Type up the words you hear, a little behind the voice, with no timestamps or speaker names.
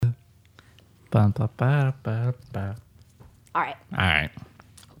All right.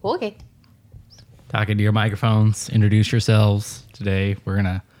 Okay. Talking to your microphones. Introduce yourselves. Today, we're going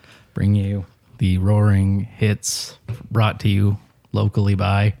to bring you the roaring hits brought to you locally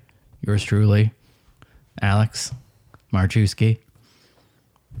by yours truly, Alex Marchewski.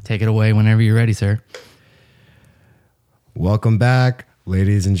 Take it away whenever you're ready, sir. Welcome back,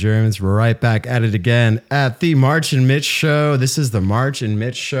 ladies and germs. We're right back at it again at the March and Mitch Show. This is the March and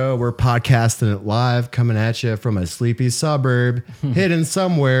Mitch Show. We're podcasting it live, coming at you from a sleepy suburb, hidden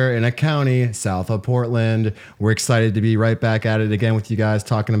somewhere in a county south of Portland. We're excited to be right back at it again with you guys,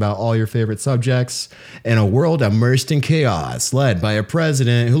 talking about all your favorite subjects in a world immersed in chaos, led by a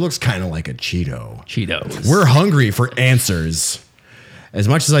president who looks kind of like a Cheeto. Cheetos. We're hungry for answers. As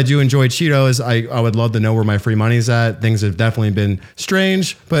much as I do enjoy Cheetos, I would love to know where my free money's at. Things have definitely been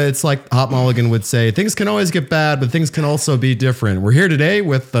strange, but it's like Hot Mulligan would say, things can always get bad, but things can also be different. We're here today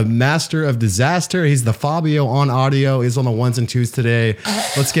with the master of disaster. He's the Fabio on audio. He's on the ones and twos today.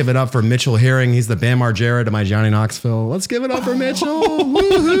 Let's give it up for Mitchell Herring. He's the Bam Margera to my Johnny Knoxville. Let's give it up for Mitchell.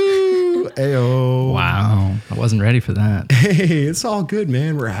 Woohoo! Ayo. Wow. I wasn't ready for that. Hey, it's all good,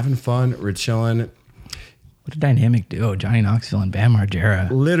 man. We're having fun. We're chilling. What a dynamic duo, Johnny Knoxville and Bam Margera.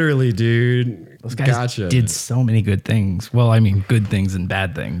 Literally, dude. Those guys did so many good things. Well, I mean, good things and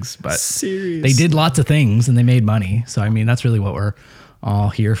bad things, but Seriously. they did lots of things and they made money. So, I mean, that's really what we're all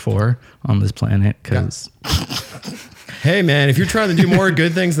here for on this planet. Because, Hey, man, if you're trying to do more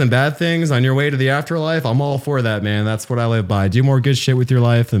good things than bad things on your way to the afterlife, I'm all for that, man. That's what I live by. Do more good shit with your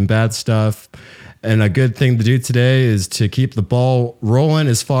life than bad stuff. And a good thing to do today is to keep the ball rolling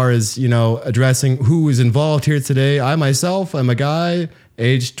as far as, you know, addressing who is involved here today. I myself am a guy,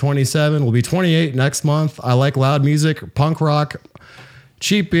 age 27, will be 28 next month. I like loud music, punk rock,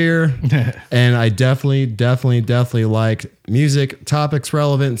 cheap beer, and I definitely like music, topics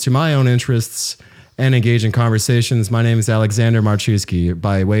relevant to my own interests, and engage in conversations. My name is Alexander Marchewski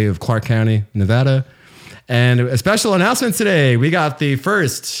by way of Clark County, Nevada. And a special announcement today. We got the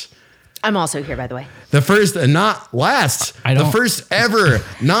first... I'm also here, by the way. The first and not last, the first ever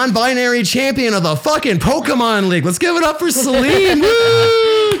non-binary champion of the fucking Pokemon League. Let's give it up for Celine.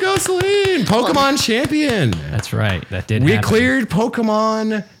 Woo! Go Celine. Pokemon champion. that's right. That did We happen. cleared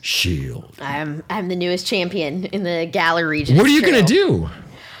Pokemon Shield. I'm the newest champion in the Galar region. What are It's you going to true. do?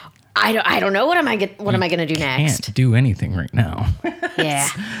 I don't know. What am I gonna do next? Can't do anything right now. Yeah.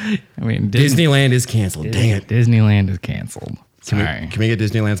 I mean, Disneyland is canceled. Dang it. Disneyland is canceled. Can Sorry. we get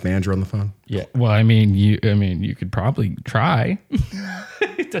Disneyland's manager on the phone? Yeah. Well, I mean, you could probably try.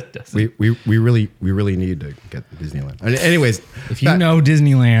 We really need to get Disneyland. Anyways, If you know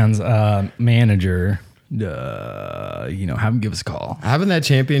Disneyland's manager, have him give us a call. having that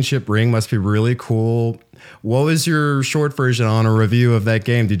championship ring must be really cool. What was your short version on a review of that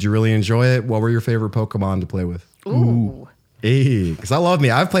game? Did you really enjoy it? What were your favorite Pokemon to play with? Ooh. Hey, because I love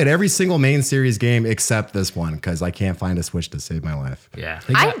me. I've played every single main series game except this one because I can't find a Switch to save my life. Yeah.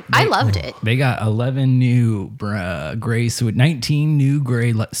 I loved it. They got 11 new gray Switch, 19 new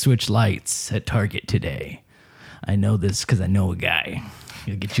gray Switch lights at Target today. I know this because I know a guy.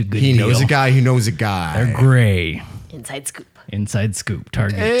 He'll get you a good He deal. knows a guy who knows a guy. They're gray. Inside scoop. Inside scoop.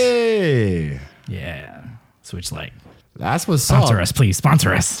 Target. Hey, Yeah. Switch light. that's what's Sponsor up. us, please.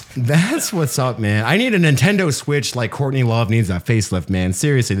 Sponsor us. That's what's up, man. I need a Nintendo Switch like Courtney Love needs a facelift, man.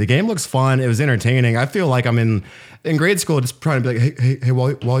 Seriously, the game looks fun. It was entertaining. I feel like I'm in grade school just trying to be like, hey,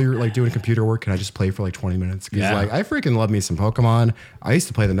 while you're like doing computer work, can I just play for like 20 minutes? Because Yeah. like I freaking love me some Pokemon. I used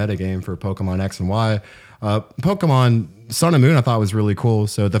to play the meta game for Pokemon X and Y. Pokemon Sun and Moon I thought was really cool.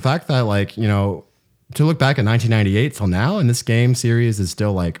 So the fact that like, you know, to look back at 1998 till now and this game series is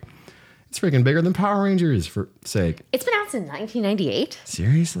still like, it's freaking bigger than Power Rangers for sake. It's been out since 1998.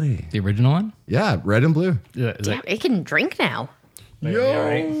 Seriously. The original one? Yeah, red and blue. Yeah. Damn, it can drink now.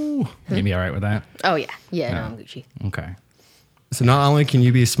 Yo. Maybe all right with that? Oh yeah. Yeah. No, I'm Gucci. Okay. So not only can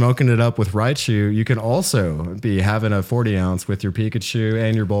you be smoking it up with Raichu, you can also be having a 40 ounce with your Pikachu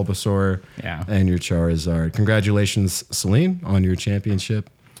and your Bulbasaur and your Charizard. Congratulations, Celine, on your championship.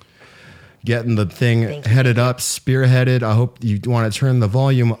 Getting the thing headed up, spearheaded. I hope you want to turn the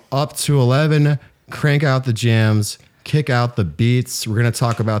volume up to 11, crank out the jams, kick out the beats. We're going to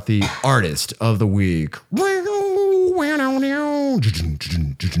talk about the artist of the week.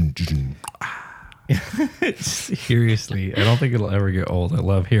 Seriously, I don't think it'll ever get old. I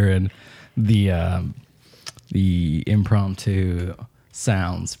love hearing the impromptu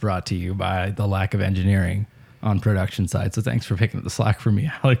sounds brought to you by the lack of engineering on production side. So thanks for picking up the slack for me,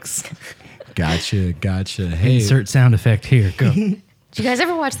 Alex. Gotcha. Hey, Insert sound effect here. Go. Did you guys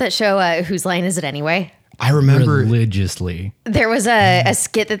ever watch that show, Whose Line Is It Anyway? I remember religiously. There was a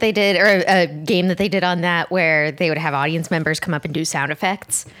skit that they did, or a game that they did on that, where they would have audience members come up and do sound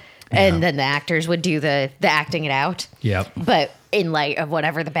effects, and then the actors would do the acting it out. Yep. But in light of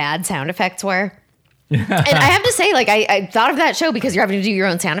whatever the bad sound effects were. And I have to say, like, I thought of that show because you're having to do your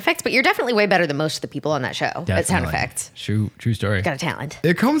own sound effects, but you're definitely way better than most of the people on that show at sound effects. True story. Got a talent.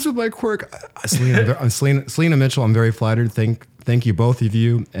 it comes with my quirk. Selena Mitchell, I'm very flattered. Thank you, both of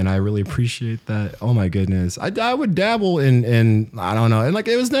you, and I really appreciate that. Oh my goodness, I would dabble in I don't know, and like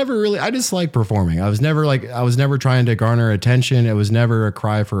it was never really. I just like performing. I was never trying to garner attention. It was never a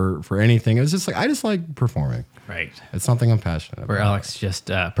cry for anything. It was just like I just like performing. Right. It's something I'm passionate about. Where Alex just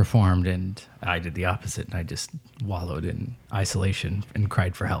performed and I did the opposite, and I just wallowed in isolation and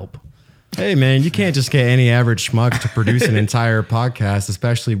cried for help. Hey man, you can't just get any average schmuck to produce an entire podcast,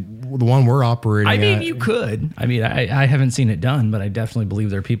 especially the one we're operating. I mean, at. you could. I mean, I haven't seen it done, but I definitely believe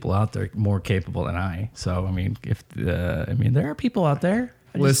there are people out there more capable than I. So, I mean, there are people out there.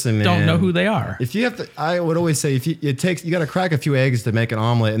 I just Listen, don't man, know who they are. If you have to, I would always say you got to crack a few eggs to make an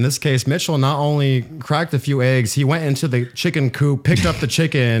omelet. In this case, Mitchell not only cracked a few eggs, he went into the chicken coop, picked up the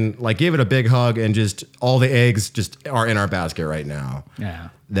chicken, like gave it a big hug, and just all the eggs just are in our basket right now. Yeah.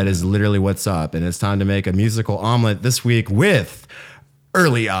 That is literally what's up, and it's time to make a musical omelet this week with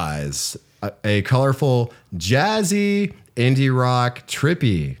Early Eyes, a colorful, jazzy, indie rock,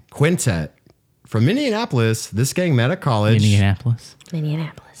 trippy quintet from Minneapolis. This gang met at college. Minneapolis.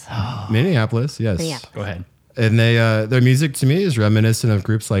 Minneapolis, yes. Yeah. Go ahead. And their music to me is reminiscent of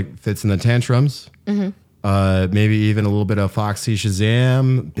groups like Fits and the Tantrums. Maybe even a little bit of Foxy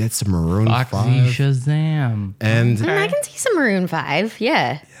Shazam, bits of Maroon 5. Shazam. And I can see some Maroon 5.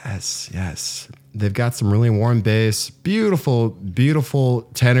 Yeah. yes. They've got some really warm bass, beautiful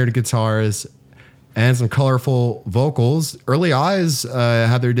tenored guitars, and some colorful vocals. Early Eyes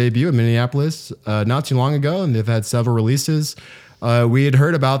had their debut in Minneapolis not too long ago, and they've had several releases. We had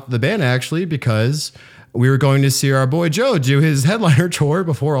heard about the band actually because we were going to see our boy Joe do his headliner tour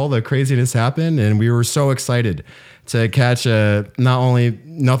before all the craziness happened, and we were so excited to catch not only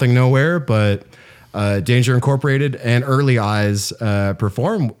Nothing Nowhere, but Danger Incorporated and Early Eyes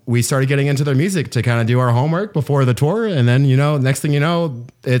perform. We started getting into their music to kind of do our homework before the tour, and then, next thing you know,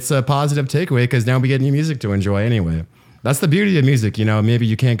 it's a positive takeaway because now we get new music to enjoy anyway. That's the beauty of music, maybe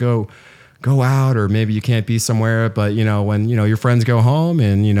you can't go out, or maybe you can't be somewhere, but when your friends go home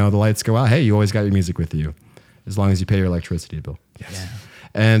and the lights go out, hey, you always got your music with you as long as you pay your electricity bill. Yes.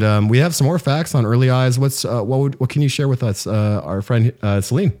 Yeah. And we have some more facts on Early Eyes. What can you share with us, our friend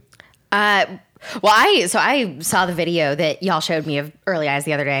Celine? Well, I saw the video that y'all showed me of Early Eyes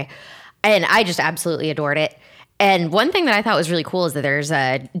the other day, and I just absolutely adored it. And one thing that I thought was really cool is that there's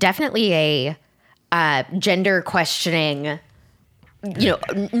definitely a gender questioning,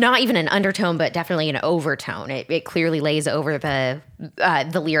 not even an undertone, but definitely an overtone. It clearly lays over the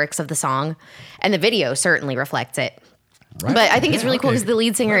lyrics of the song, and the video certainly reflects it. Right. But I think it's really cool because the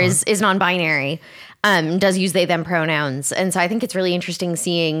lead singer is non-binary, does use they, them pronouns. And so I think it's really interesting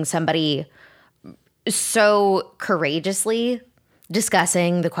seeing somebody so courageously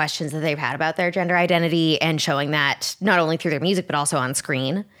discussing the questions that they've had about their gender identity and showing that not only through their music, but also on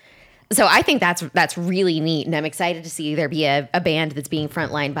screen. So I think that's really neat, and I'm excited to see there be a band that's being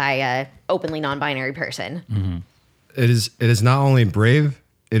frontlined by a openly non-binary person. Mm-hmm. It is not only brave,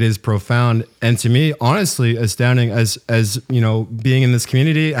 it is profound, and to me, honestly, astounding. As being in this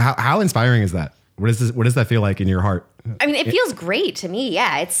community, how inspiring is that? What does that feel like in your heart? I mean, it feels great to me.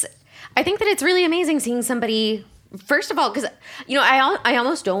 Yeah, I think that it's really amazing seeing somebody. First of all, because I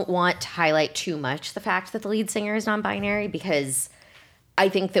almost don't want to highlight too much the fact that the lead singer is non-binary, because I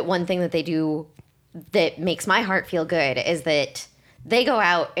think that one thing that they do that makes my heart feel good is that they go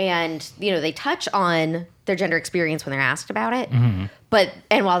out and, they touch on their gender experience when they're asked about it. Mm-hmm.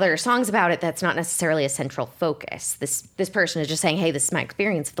 And while there are songs about it, that's not necessarily a central focus. This person is just saying, hey, this is my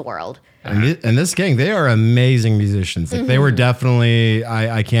experience of the world. And this gang, they are amazing musicians. Like, they were definitely,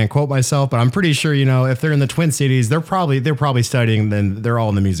 I can't quote myself, but I'm pretty sure, if they're in the Twin Cities, they're probably studying, then they're all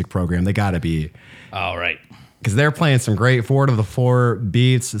in the music program. They gotta be. All right. Because they're playing some great 4/4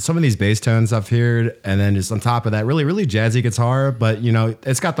 beats, some of these bass tones I've heard, and then just on top of that, really, really jazzy guitar. But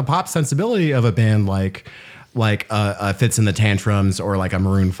it's got the pop sensibility of a band like Fits in the Tantrums or like a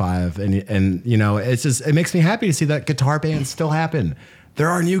Maroon 5, and it makes me happy to see that guitar bands still happen. There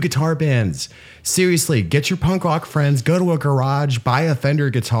are new guitar bands. Seriously, get your punk rock friends, go to a garage, buy a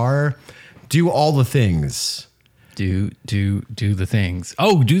Fender guitar, do all the things. Do the things.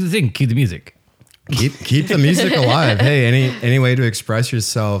 Oh, do the thing. Cue the music. Keep the music alive. Hey, any way to express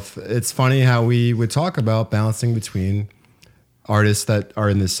yourself. It's funny how we would talk about balancing between artists that are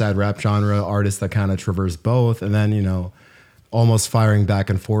in this sad rap genre, artists that kind of traverse both, and then, you know, almost firing back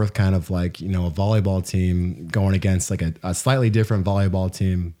and forth, kind of like, you know, a volleyball team going against like a slightly different volleyball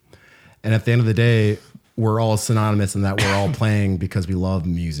team. And at the end of the day, we're all synonymous in that we're all playing because we love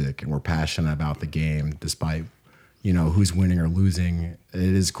music and we're passionate about the game, despite, you know, who's winning or losing. It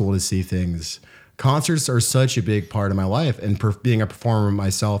is cool to see things. Concerts are such a big part of my life, and being a performer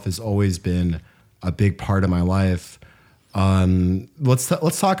myself has always been a big part of my life.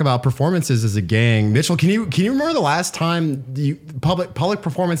 Let's talk about performances as a gang. Mitchell, can you remember the last time you public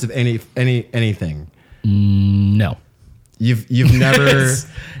performance of anything? No. You've never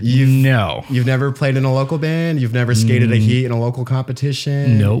No. You've never played in a local band. You've never skated a heat in a local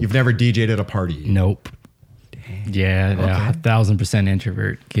competition. Nope. You've never DJ'd at a party. Nope. Dang. Yeah, 1,000%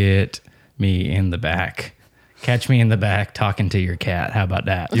 introvert. Get me in the back. Catch me in the back talking to your cat. How about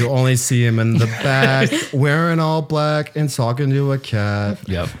that? You only see him in the back wearing all black and talking to a cat.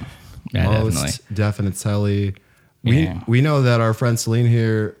 Yep. Yeah, Most definitely. Yeah. We know that our friend Celine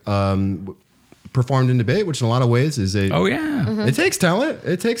here performed in debate, which in a lot of ways is a... Oh, yeah. It takes talent.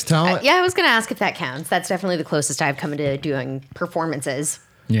 It takes talent. Yeah, I was going to ask if that counts. That's definitely the closest I've come to doing performances.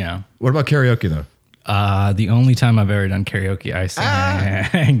 Yeah. What about karaoke, though? The only time I've ever done karaoke, I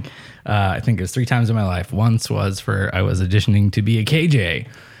sang, I think it was 3 times in my life. Once was I was auditioning to be a KJ,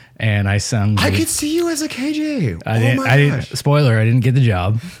 and I sung. I could see you as a KJ. I didn't. Spoiler, I didn't get the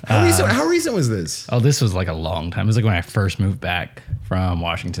job. How recent was this? Oh, this was like a long time. It was like when I first moved back from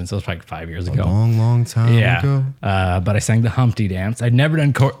Washington, so it was like 5 years ago. Long time ago. But I sang the Humpty Dance. I'd never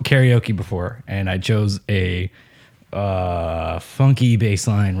done karaoke before, and I chose a funky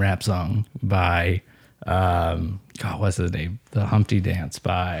bassline rap song by what's his name? The Humpty Dance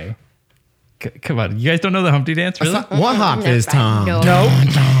by. Come on, you guys don't know the Humpty Dance, really? One hop is time. No.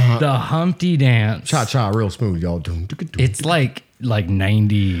 The Humpty Dance. Cha cha, real smooth, y'all. It's like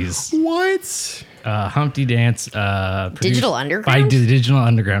 90s. What? Humpty Dance. Digital Underground? By Digital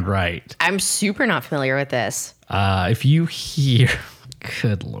Underground, right. I'm super not familiar with this. If you hear,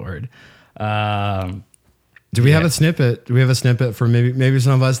 good Lord. Do we have a snippet? Do we have a snippet for maybe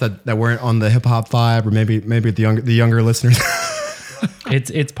some of us that weren't on the hip hop vibe, or maybe the younger listeners?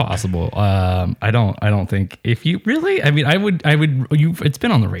 It's possible. I don't think if you really. I mean, I would. It's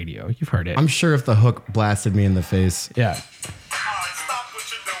been on the radio. You've heard it. I'm sure if the hook blasted me in the face. Yeah.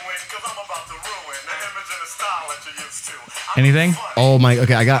 Anything? Oh my.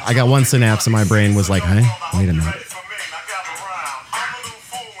 Okay, I got one synapse in my brain was like, hey, wait a minute.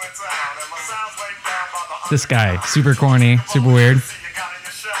 This guy, super corny, super weird,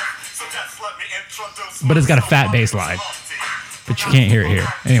 but it's got a fat bass line, but you can't hear it here.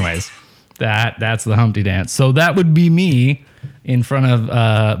 Anyways, that's the Humpty Dance. So that would be me in front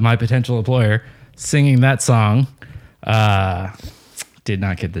of my potential employer singing that song. Did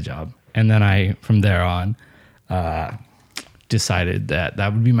not get the job, and then I from there on decided that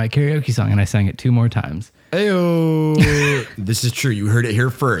would be my karaoke song, and I sang it 2 more times. Ayo. This is true. You heard it here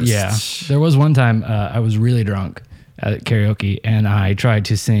first. Yeah. There was one time I was really drunk at karaoke, and I tried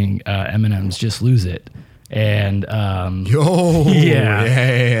to sing Eminem's "Just Lose It." And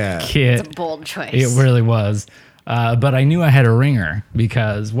yeah. Kid, It's a bold choice. it really was. But I knew I had a ringer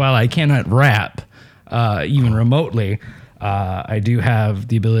because while I cannot rap even remotely, I do have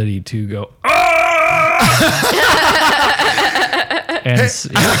the ability to go, and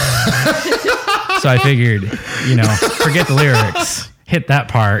so I figured, forget the lyrics, hit that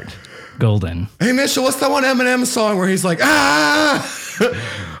part, golden. Hey Mitchell, what's that one Eminem song where he's like, ah?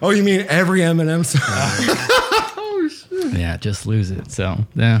 Oh, you mean every Eminem song? Oh shit. Yeah, just lose it. So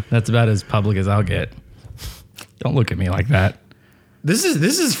yeah, that's about as public as I'll get. Don't look at me like that. This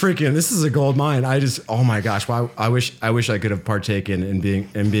is a gold mine. Oh my gosh, I wish I could have partaken in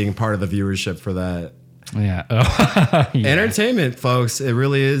being part of the viewership for that. Yeah. Yeah. Entertainment, folks. It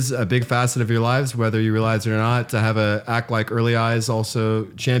really is a big facet of your lives, whether you realize it or not. To have a act like Early Eyes also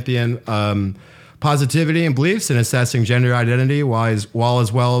champion positivity and beliefs and assessing gender identity, while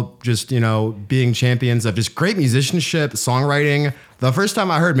as well just being champions of just great musicianship, songwriting. The first time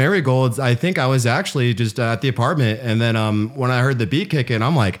I heard Marigolds, I think I was actually just at the apartment, and then when I heard the beat kick in,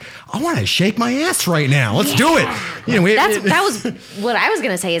 I'm like, I want to shake my ass right now. Let's do it. That was what I was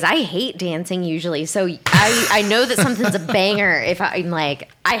gonna say. Is I hate dancing usually, so I know that something's a banger if I'm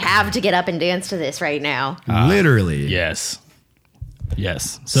like I have to get up and dance to this right now. Literally. Yes.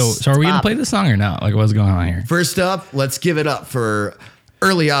 So are we gonna play this song or not? Like, what's going on here? First up, let's give it up for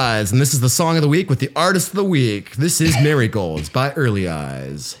Early Eyes, and this is the song of the week with the artist of the week. This is Marigolds by Early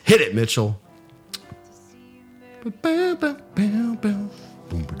Eyes. Hit it, Mitchell.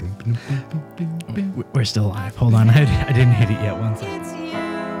 We're still live. Hold on. I didn't hit it yet. One second. It's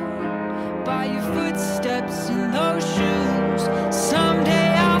you, by your footsteps in those shoes. Someday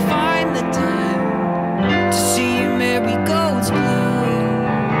I'll find the time to see your marigolds bloom.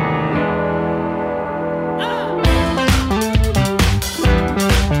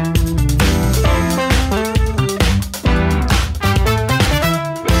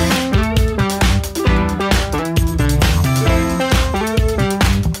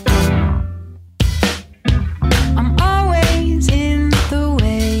 I'm always in the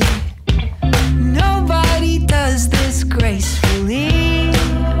way. Nobody does this gracefully.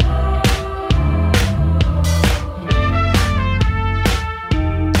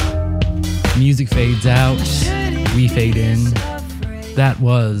 Music fades out. We fade in. That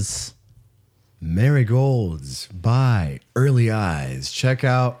was Marigolds by Early Eyes. Check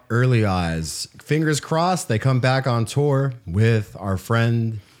out Early Eyes. Fingers crossed they come back on tour with our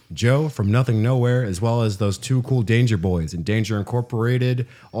friend Joe from Nothing Nowhere, as well as those two cool Danger Boys in Danger Incorporated.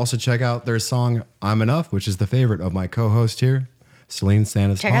 Also check out their song I'm Enough, which is the favorite of my co-host here, Celine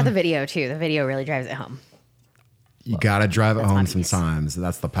Santa's. Check out the video too. The video really drives it home. You gotta drive it home obvious. sometimes.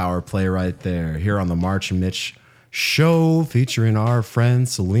 That's the power play right there. Here on the March and Mitch show, featuring our friend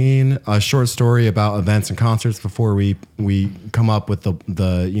Celine. A short story about events and concerts before we come up with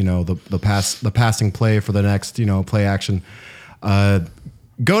the passing play for the next play action.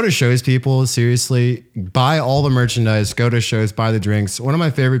 Go to shows, people. Seriously, buy all the merchandise. Go to shows, buy the drinks. One of my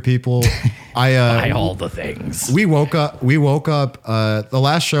favorite people. buy all the things. We woke up. The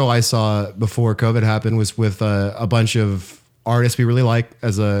last show I saw before COVID happened was with a bunch of artists we really like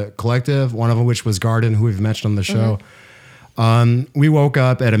as a collective. One of them, which was Garden, who we've mentioned on the show. We woke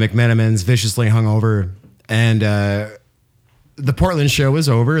up at a McMenamin's, viciously hungover, and the Portland show was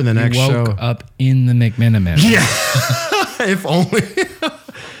over. And the next show, woke up in the McMenamin. yeah, if only.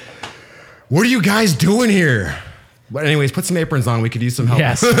 What are you guys doing here? But anyways, put some aprons on. We could use some help.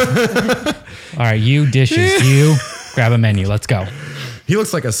 Yes. All right, you dishes. You grab a menu. Let's go. He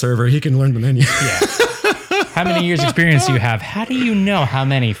looks like a server. He can learn the menu. Yeah. How many years experience do you have? How do you know how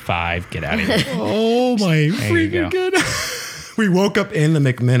many? 5. Get out of here. Oh my freaking good. We woke up in the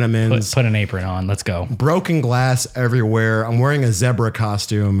McMenamins. Put an apron on. Let's go. Broken glass everywhere. I'm wearing a zebra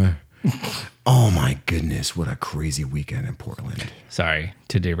costume. Oh my goodness, what a crazy weekend in Portland. Sorry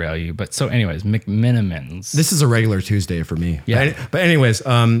to derail you, but so anyways, McMenamins. This is a regular Tuesday for me. Yeah. But anyways,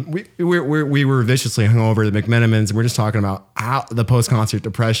 we were viciously hungover at the McMenamins, and we're just talking about the post-concert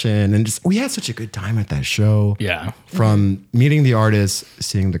depression, and just we had such a good time at that show. Yeah. From meeting the artists,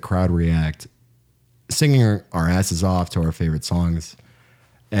 seeing the crowd react, singing our asses off to our favorite songs.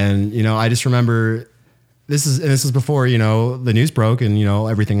 And, I just remember this is before, the news broke and,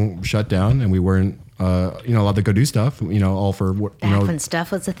 everything shut down and we weren't, allowed to go do stuff, all for what, Back when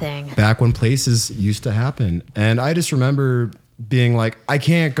stuff was a thing. back when places used to happen. And I just remember being like, I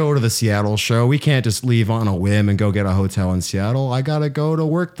can't go to the Seattle show. We can't just leave on a whim and go get a hotel in Seattle. I got to go to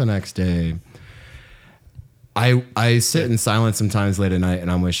work the next day. I sit in silence sometimes late at night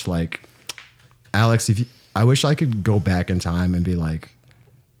and I wish like, Alex, I wish I could go back in time and be like,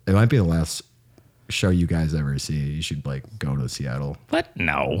 it might be the last show you guys ever see. You should like go to Seattle. What?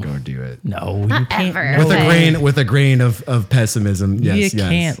 No. Go do it. No, you Not can't. ever. With a grain of pessimism. Yes, you yes.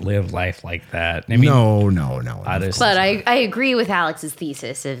 can't live life like that. I mean, No. But I agree with Alex's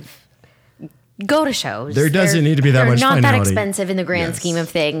thesis of go to shows. There doesn't need to be that much They're not that finality. expensive in the grand Yes. scheme of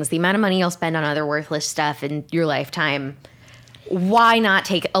things. The amount of money you'll spend on other worthless stuff in your lifetime, why not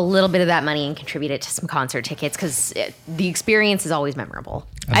take a little bit of that money and contribute it to some concert tickets? Because the experience is always memorable.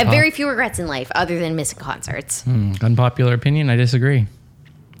 I have very few regrets in life other than missing concerts. unpopular opinion. I disagree.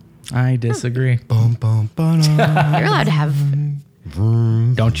 Bum, bum, ba-da. You're allowed to have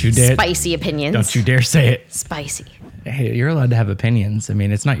Don't you dare. spicy opinions. Don't you dare say it. Spicy. Hey, you're allowed to have opinions. I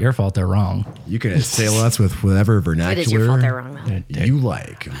mean, it's not your fault they're wrong. You can assail us with whatever It vernacular is your fault they're wrong, though. you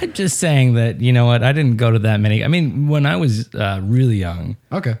like. I'm just saying that, you know what? I didn't go to that many. I mean, when I was really young,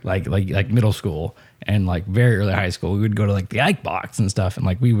 Okay. like middle school and like very early high school, we would go to like the Ike Box and stuff, and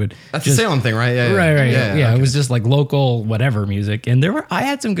like we would. That's just, the Salem thing, right? Yeah. Right. Yeah. okay. It was just like local whatever music, and I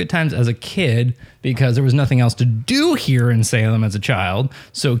had some good times as a kid because there was nothing else to do here in Salem as a child.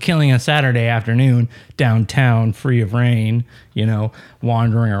 So killing a Saturday afternoon downtown, free of rain,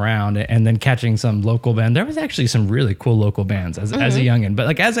 wandering around, and then catching some local band. There was actually some really cool local bands as a youngin', but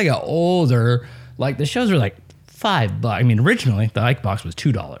like as I got older, like the shows were like $5. I mean, originally the Ike Box was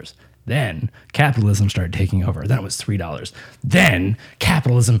 $2. Then capitalism started taking over. Then it was $3. Then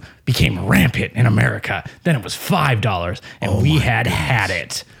capitalism became rampant in America. Then it was $5, and we had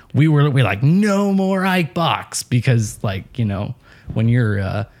it. We were like, no more Ike Box because, like, when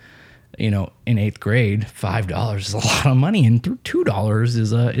you're, in 8th grade, $5 is a lot of money, and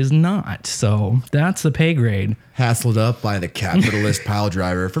 $2 is not. So that's the pay grade. Hassled up by the capitalist pile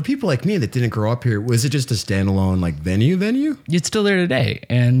driver. For people like me that didn't grow up here, was it just a standalone like venue? It's still there today,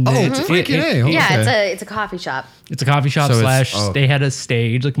 and It's freaking A. Okay. Yeah, it's a coffee shop. It's a coffee shop So they had a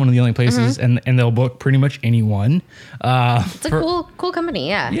stage, like one of the only places, and they'll book pretty much anyone. It's a cool company,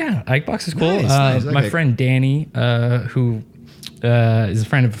 yeah. Yeah, Icebox is cool. Nice, My okay. friend Danny, who is a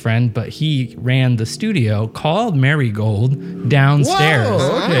friend of a friend, but he ran the studio called Marigold downstairs.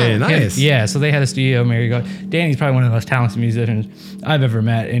 Whoa, okay, nice. Yeah, so they had a studio, Marigold. Danny's probably one of the most talented musicians I've ever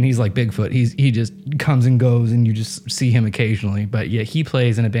met, and he's like Bigfoot. He just comes and goes, and you just see him occasionally. But yeah, he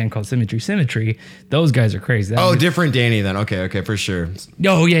plays in a band called Symmetry. Those guys are crazy. Different Danny then. Okay, for sure.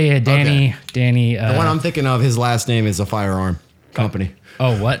 Oh yeah, Danny. Okay. Danny. The one I'm thinking of, his last name is a firearm company.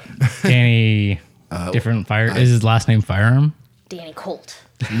 Oh, what? Danny. Different fire. Is his last name Firearm? Danny Colt.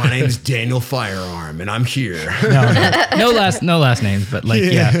 My name is Daniel Firearm, and I'm here. No last names, but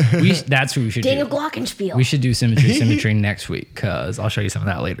that's who we should Daniel do. Glockenspiel. We should do Symmetry next week, because I'll show you some of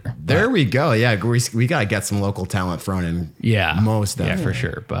that later. There we go. Yeah, we got to get some local talent front and most of yeah, for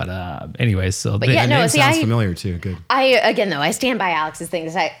sure. But anyways, so But yeah, the no, name see, sounds familiar too. Good. I stand by Alex's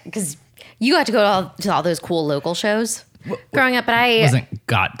thing because you got to go to all those cool local shows growing up, but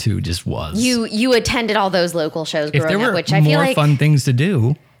just was. You attended all those local shows If growing there were up, which I feel more like fun things to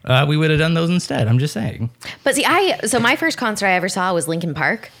do, we would have done those instead. I'm just saying. But see, so my first concert I ever saw was Linkin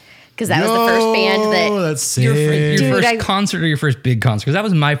Park, because that was the first band that. That's sick. Your first concert or your first big concert? Because that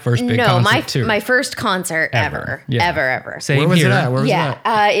was my first big concert too. my first concert ever. Yeah. Ever. Same Where was here. it at? Where was it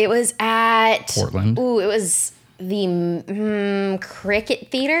at? It was at Portland. Ooh, it was the Cricket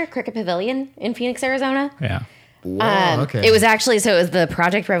Theater, Cricket Pavilion in Phoenix, Arizona. Yeah. Whoa, okay. It was actually, so it was the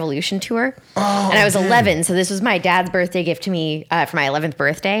Project Revolution tour. And I was 11. So this was my dad's birthday gift to me for my 11th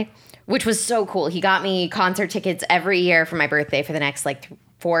birthday, which was so cool. He got me concert tickets every year for my birthday for the next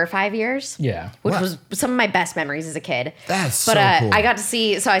 4 or 5 years. Yeah. Which was some of my best memories as a kid. That's so cool. I got to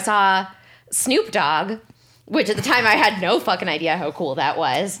see, so I saw Snoop Dogg, which at the time I had no fucking idea how cool that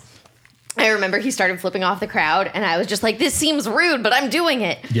was. I remember he started flipping off the crowd, and I was just like, this seems rude, but I'm doing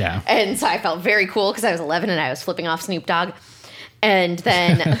it. Yeah. And so I felt very cool because I was 11 and I was flipping off Snoop Dogg. And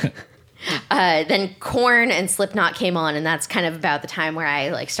then then Korn and Slipknot came on, and that's kind of about the time where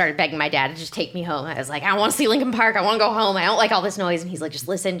I started begging my dad to just take me home. I was like, I want to see Linkin Park. I want to go home. I don't like all this noise. And he's like, just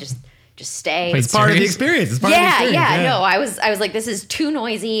listen, just stay. Wait, It's part of the experience. It's part of the experience. Yeah. No, I was like, this is too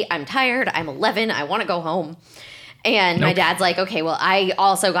noisy. I'm tired. I'm 11. I want to go home. And my dad's like, okay, well, I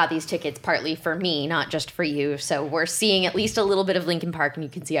also got these tickets partly for me, not just for you. So we're seeing at least a little bit of Linkin Park, and you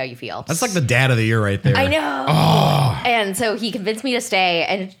can see how you feel. That's like the dad of the year right there. I know. Oh. And so he convinced me to stay.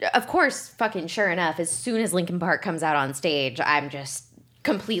 And of course, fucking sure enough, as soon as Linkin Park comes out on stage, I'm just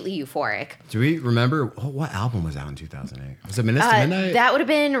completely euphoric. Do we remember what album was out in 2008? Was it Menace to Midnight? That would have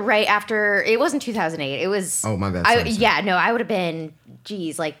been right after. It wasn't 2008. It was. Oh, my bad. Sorry. Yeah, no, I would have been.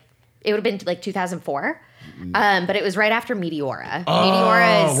 Geez, it would have been 2004. But it was right after Meteora.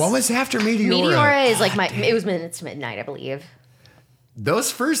 Oh, what was after Meteora? Meteora is it was Minutes to Midnight, I believe.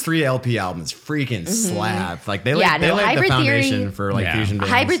 Those first 3 LP albums freaking slapped. They laid Hybrid the foundation Theory, for fusion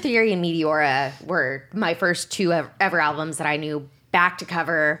bands. Hybrid Theory and Meteora were my first 2 ever albums that I knew back to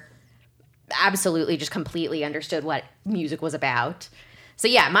cover. Absolutely, just completely understood what music was about. So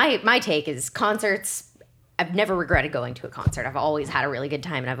yeah, my take is concerts. I've never regretted going to a concert. I've always had a really good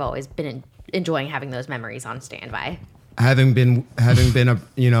time, and I've always been enjoying having those memories on standby. Having been been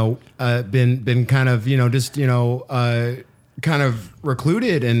kind of kind of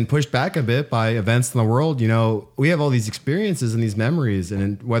recluded and pushed back a bit by events in the world, we have all these experiences and these memories,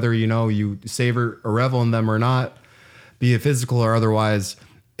 and whether you savor or revel in them or not, be it physical or otherwise,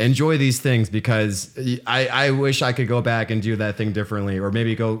 enjoy these things, because I wish I could go back and do that thing differently, or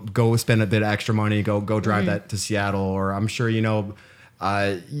maybe go spend a bit of extra money, go drive that to Seattle, or I'm sure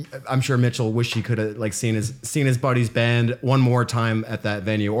I'm sure Mitchell wished he could have seen his buddy's band one more time at that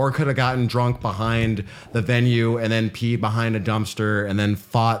venue, or could have gotten drunk behind the venue and then peed behind a dumpster and then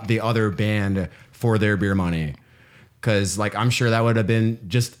fought the other band for their beer money. Cause I'm sure that would have been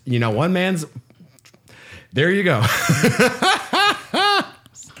just, one man's, there you go.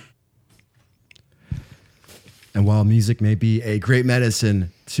 And while music may be a great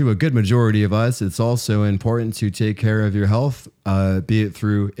medicine to a good majority of us, it's also important to take care of your health, be it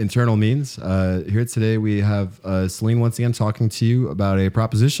through internal means. Here today, we have Celine once again talking to you about a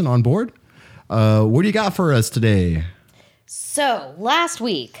proposition on board. What do you got for us today? So last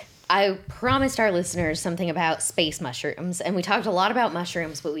week, I promised our listeners something about space mushrooms, and we talked a lot about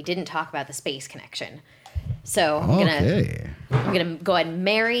mushrooms, but we didn't talk about the space connection. So I'm gonna go ahead and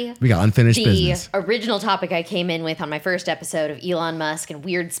marry We got unfinished the business. original topic I came in with on my first episode of Elon Musk and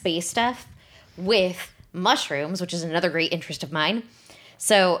weird space stuff with mushrooms, which is another great interest of mine.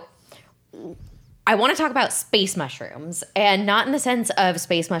 So I want to talk about space mushrooms, and not in the sense of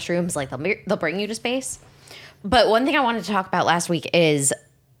space mushrooms like they'll bring you to space. But one thing I wanted to talk about last week is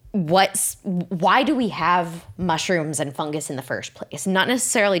why do we have mushrooms and fungus in the first place? Not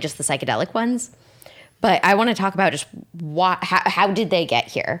necessarily just the psychedelic ones, but I want to talk about just how did they get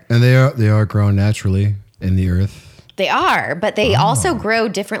here? And they are grown naturally in the earth. They are, but they also grow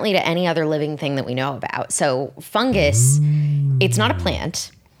differently to any other living thing that we know about. So fungus, it's not a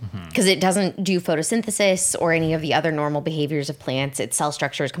plant because it doesn't do photosynthesis or any of the other normal behaviors of plants. Its cell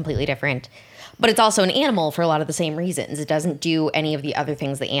structure is completely different. But it's also an animal for a lot of the same reasons. It doesn't do any of the other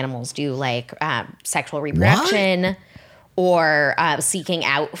things that animals do, like sexual reproduction or seeking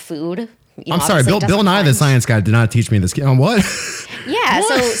out food. I'm sorry, Bill Nye, the science guy, did not teach me this. What? Yeah,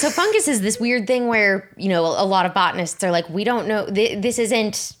 so fungus is this weird thing where, a lot of botanists are like, we don't know,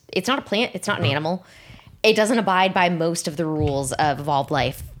 it's not a plant, it's not an animal. It doesn't abide by most of the rules of evolved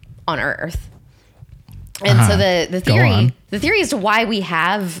life on Earth. And so the theory as to why we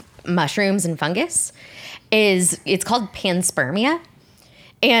have mushrooms and fungus is it's called panspermia.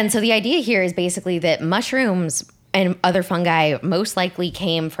 And so the idea here is basically that mushrooms and other fungi most likely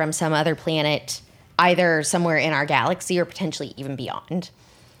came from some other planet, either somewhere in our galaxy or potentially even beyond.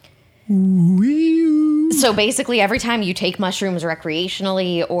 So basically every time you take mushrooms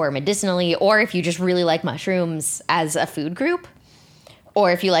recreationally or medicinally, or if you just really like mushrooms as a food group,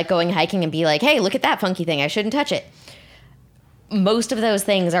 or if you like going hiking and be like, hey, look at that funky thing, I shouldn't touch it. Most of those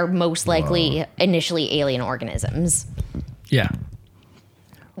things are most likely initially alien organisms. Yeah.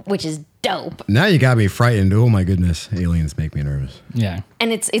 Which is dope. Now you got me frightened. Oh my goodness. Aliens make me nervous. Yeah.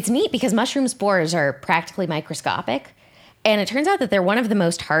 And it's neat because mushroom spores are practically microscopic. And it turns out that they're one of the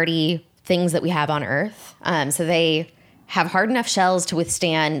most hardy things that we have on Earth. So they have hard enough shells to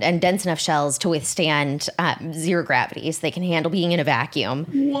withstand and dense enough shells to withstand zero gravity. So they can handle being in a vacuum.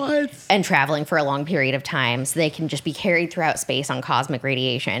 What? And traveling for a long period of time. So they can just be carried throughout space on cosmic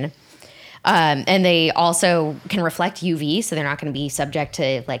radiation. And they also can reflect UV. So they're not going to be subject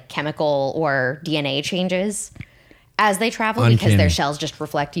to like chemical or DNA changes as they travel because their shells just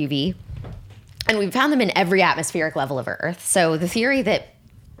reflect UV. And we've found them in every atmospheric level of Earth. So the theory that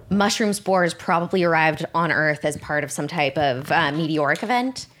mushroom spores probably arrived on Earth as part of some type of meteoric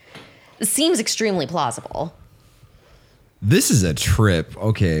event seems extremely plausible. This is a trip.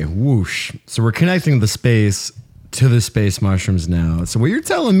 Okay, whoosh. So we're connecting the space to the space mushrooms now. So what you're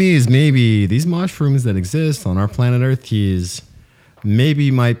telling me is maybe these mushrooms that exist on our planet Earth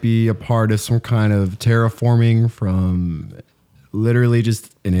maybe might be a part of some kind of terraforming from literally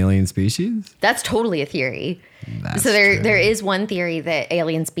just an alien species? That's totally a theory. That's so there true. is one theory that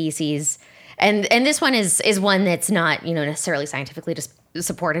alien species, and this one is one that's not necessarily scientifically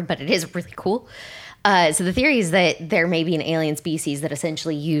supported, but it is really cool. So the theory is that there may be an alien species that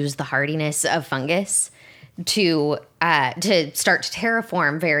essentially used the hardiness of fungus to start to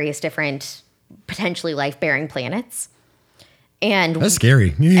terraform various different potentially life-bearing planets. And that's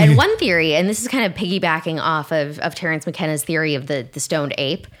scary. And one theory, and this is kind of piggybacking off of Terence McKenna's theory of the stoned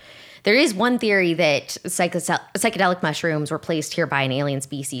ape. There is one theory that psychedelic mushrooms were placed here by an alien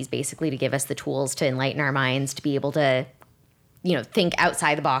species, basically to give us the tools to enlighten our minds, to be able to, think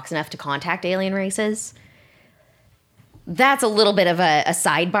outside the box enough to contact alien races. That's a little bit of a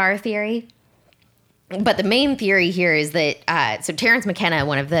sidebar theory. But the main theory here is that, so Terence McKenna,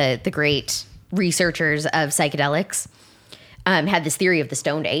 one of the great researchers of psychedelics, had this theory of the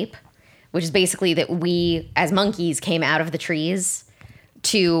stoned ape, which is basically that we, as monkeys, came out of the trees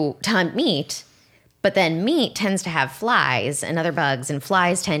to hunt meat, but then meat tends to have flies and other bugs, and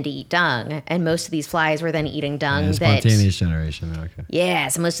flies tend to eat dung, and most of these flies were then eating dung. Spontaneous generation. Okay. Yeah,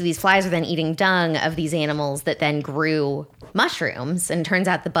 so most of these flies were then eating dung of these animals that then grew mushrooms, and it turns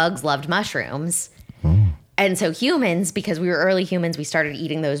out the bugs loved mushrooms. And so humans, because we were early humans, we started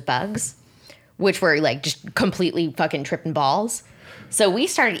eating those bugs, which were like just completely fucking tripping balls. So we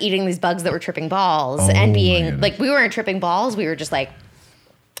started eating these bugs that were tripping balls and being like, we weren't tripping balls. We were just like,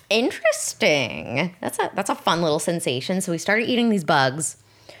 interesting. That's a fun little sensation. So we started eating these bugs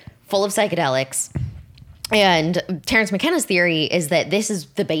full of psychedelics. And Terence McKenna's theory is that this is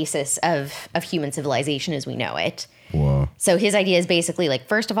the basis of human civilization as we know it. Whoa. So his idea is basically like,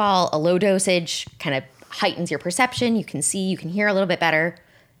 first of all, a low dosage kind of heightens your perception. You can see, you can hear a little bit better.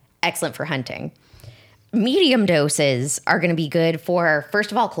 Excellent for hunting. Medium doses are going to be good for,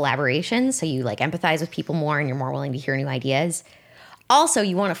 first of all, collaboration. So you like empathize with people more and you're more willing to hear new ideas. Also,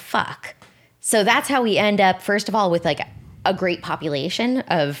 you want to fuck. So that's how we end up, first of all, with like a great population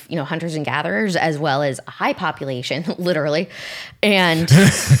of, hunters and gatherers, as well as a high population, literally, and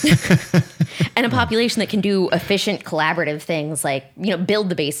and a population that can do efficient collaborative things like, build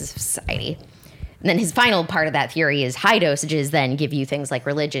the basis of society. And then his final part of that theory is high dosages then give you things like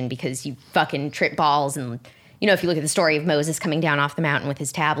religion, because you fucking trip balls. And, if you look at the story of Moses coming down off the mountain with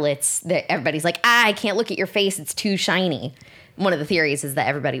his tablets, that everybody's like, I can't look at your face, it's too shiny. One of the theories is that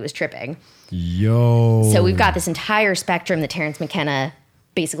everybody was tripping. Yo. So we've got this entire spectrum that Terence McKenna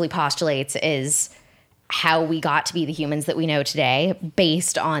basically postulates is how we got to be the humans that we know today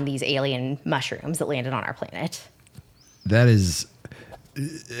based on these alien mushrooms that landed on our planet. That is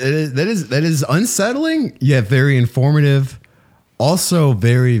unsettling, yet very informative. Also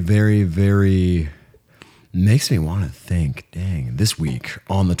very, very, very makes me want to think, dang, this week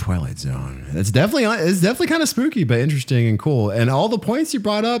on the Twilight Zone. It's definitely kind of spooky, but interesting and cool. And all the points you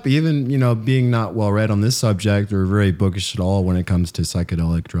brought up, even, being not well read on this subject or very bookish at all when it comes to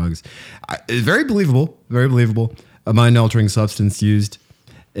psychedelic drugs, it's very believable, very believable. A mind-altering substance used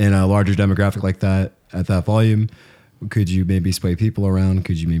in a larger demographic like that at that volume. Could you maybe sway people around?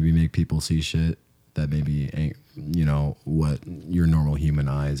 Could you maybe make people see shit that maybe ain't, what your normal human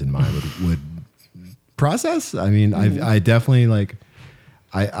eyes and mind would process? I mean, I definitely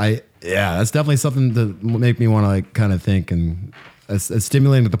that's definitely something to make me want to kind of think, and it's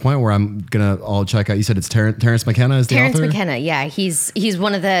stimulating to the point where I'm gonna check out. You said it's Terence McKenna is the author? Terence McKenna, yeah, he's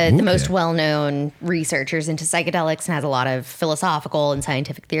one of the most well-known researchers into psychedelics and has a lot of philosophical and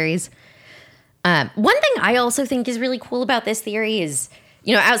scientific theories. One thing I also think is really cool about this theory is,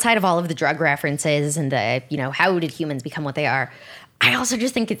 outside of all of the drug references and the, how did humans become what they are, I also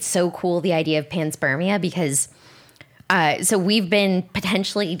just think it's so cool, the idea of panspermia, because so we've been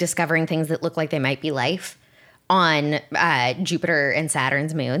potentially discovering things that look like they might be life on Jupiter and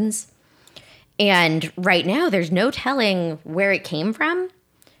Saturn's moons. And right now, there's no telling where it came from.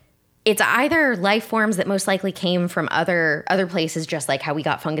 It's either life forms that most likely came from other places, just like how we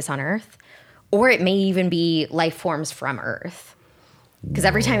got fungus on Earth, or it may even be life forms from Earth. Because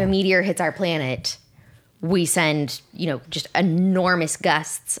every time a meteor hits our planet, we send, just enormous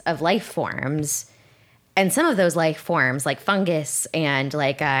gusts of life forms. And some of those life forms, like fungus and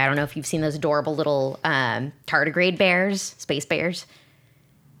I don't know if you've seen those adorable little tardigrade bears, space bears.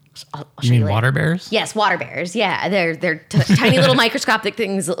 I'll You mean water bears? Yes, water bears. Yeah, they're tiny little microscopic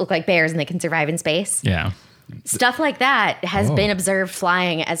things that look like bears and they can survive in space. Yeah. Stuff like that has been observed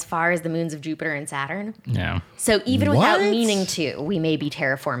flying as far as the moons of Jupiter and Saturn. Yeah. So even without meaning to, we may be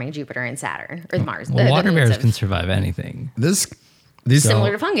terraforming Jupiter and Saturn, or Mars. Well, the water moons bears of- can survive anything. These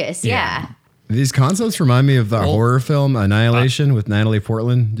similar to fungus, yeah. These concepts remind me of the horror film Annihilation with Natalie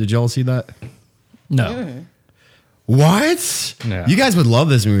Portman. Did y'all see that? No. What? No. You guys would love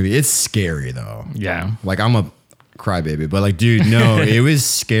this movie. It's scary though. Yeah. I'm a crybaby, but dude, no, it was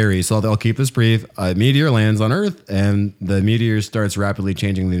scary. So I'll keep this brief. A meteor lands on Earth, and the meteor starts rapidly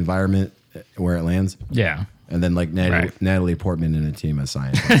changing the environment where it lands. Yeah. And then Natalie Portman and a team of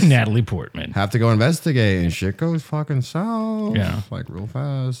scientists Natalie Portman. have to go investigate, and shit goes fucking south. Yeah. Real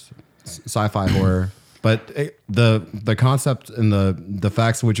fast. Sci-fi horror. But the concept and the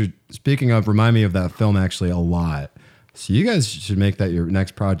facts of which you're speaking of remind me of that film actually a lot. So you guys should make that your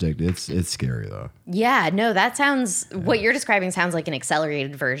next project. It's scary though. Yeah, no, that sounds, what you're describing sounds like an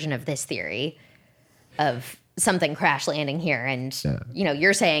accelerated version of this theory of something crash landing here. And,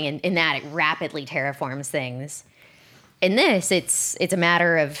 you're saying in that it rapidly terraforms things. In this, it's a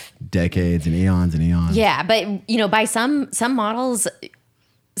matter of decades and eons and eons. Yeah, but, by some models,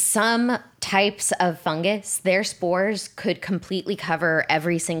 some types of fungus, their spores could completely cover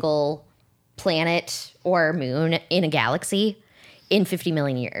every single planet or moon in a galaxy in 50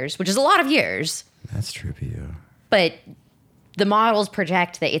 million years, which is a lot of years. That's true for you. But the models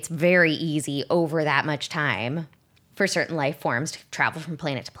project that it's very easy over that much time for certain life forms to travel from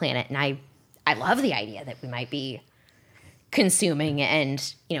planet to planet. And I love the idea that we might be consuming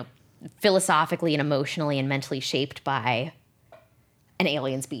and, philosophically and emotionally and mentally shaped by an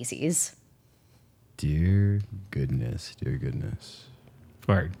alien species. Dear goodness, dear goodness.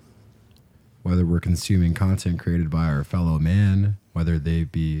 Word. Whether we're consuming content created by our fellow man, whether they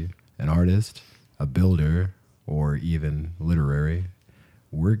be an artist, a builder, or even literary,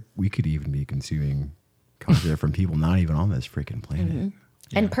 we could even be consuming content from people not even on this freaking planet. Mm-hmm.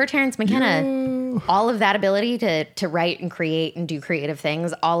 Yeah. And per Terence McKenna, all of that ability to write and create and do creative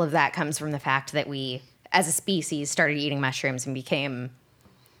things, all of that comes from the fact that we, as a species, started eating mushrooms and became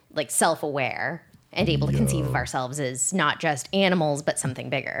self-aware and able to conceive of ourselves as not just animals, but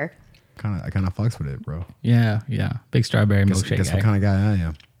something bigger. I kind of fucks with it, bro. Yeah. Big strawberry milkshake. Guess what kind of guy I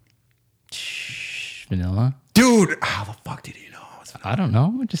am. vanilla. Dude, how the fuck did you know? I don't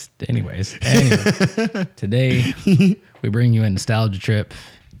know. Just anyway, today we bring you a nostalgia trip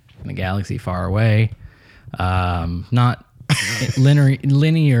in a galaxy far away. Not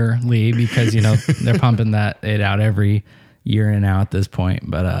linearly because they're pumping it out every year and out at this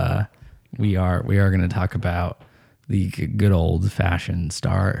point. But we are going to talk about the good old fashioned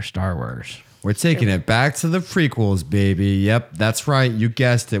Star Wars. We're taking it back to the prequels, baby. Yep, that's right. You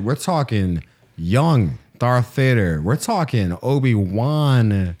guessed it. We're talking young Darth Vader. We're talking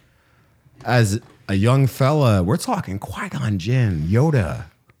Obi-Wan as a young fella. We're talking Qui-Gon Jinn, Yoda,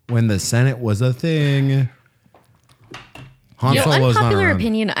 when the Senate was a thing. Han Solo's not unpopular around.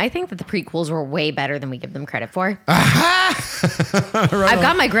 opinion, I think that the prequels were way better than we give them credit for. I've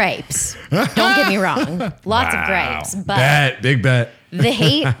got my gripes. Don't get me wrong. Lots of gripes. But Big bet. the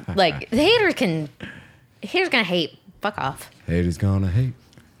hate, the haters gonna hate. Fuck off. Haters gonna hate.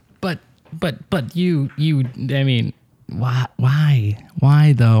 But you I mean,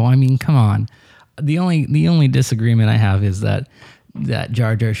 why though? I mean, come on. The only disagreement I have is that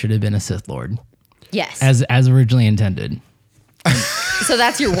Jar Jar should have been a Sith Lord. Yes. As originally intended. So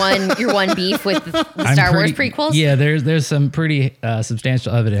that's your one beef with the Star Wars prequels? Yeah, there's some pretty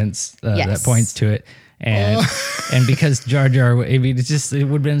substantial evidence that points to it. And because Jar Jar, I mean, it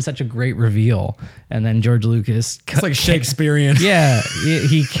would have been such a great reveal. And then George Lucas, It's like Shakespearean. yeah,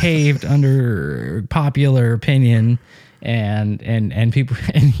 he caved under popular opinion, and people,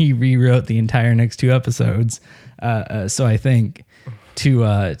 and he rewrote the entire next two episodes. So I think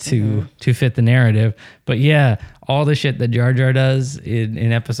to fit the narrative. But yeah, all the shit that Jar Jar does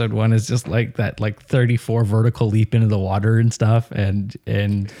in episode 1 is just like that, like 34 vertical leap into the water and stuff. And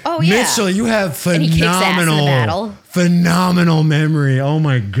Oh yeah. Mitchell, you have And he kicks ass in the battle. phenomenal memory. Oh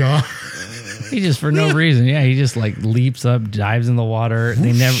my God. he just for no reason, he just like leaps up, dives in the water.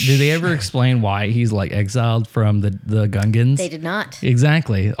 Do they ever explain why he's like exiled from the Gungans? They did not.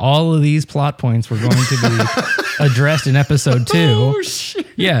 Exactly. All of these plot points were going to be addressed in episode 2. Oh shit.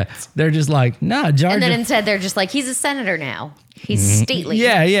 Yeah, they're just like, nah, Jar And Jar. then instead they're just like, he's a senator now. He's stately.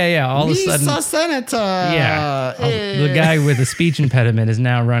 Yeah. All of a sudden, He's a senator. the guy with a speech impediment is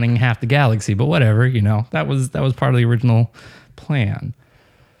now running half the galaxy. But whatever, that was part of the original plan.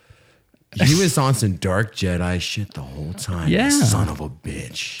 He was on some dark Jedi shit the whole time. Yeah. Son of a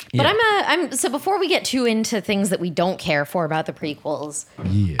bitch. But I'm so before we get too into things that we don't care for about the prequels,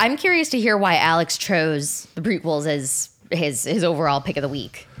 Yeah. I'm curious to hear why Alex chose the prequels as his overall pick of the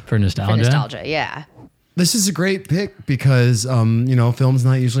week. For nostalgia. For nostalgia, yeah. This is a great pick because, film's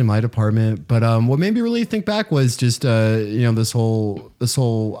not usually my department. But what made me really think back was just, this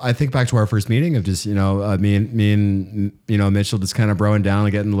whole. I think back to our first meeting of just, me and Mitchell just kind of broing down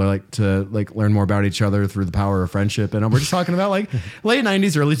and getting to learn more about each other through the power of friendship. And we're just talking about like late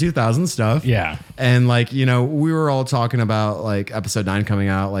 90s, early 2000s stuff. Yeah. And we were all talking about like episode 9 coming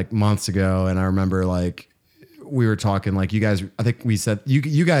out like months ago. And I remember we were talking like you guys, I think we said,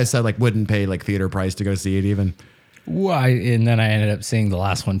 you guys said like wouldn't pay like theater price to go see it even. Why? And then I ended up seeing the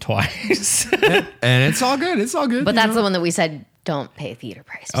last one twice. And it's all good. It's all good. But that's the one that we said don't pay theater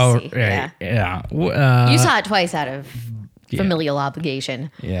price to Oh, see. right. Yeah. You saw it twice out of familial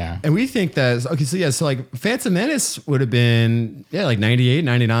obligation. Yeah. And we think that, okay, so like Phantom Menace would have been, like 98,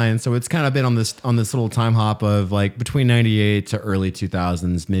 99. So it's kind of been on this little time hop of like between 98 to early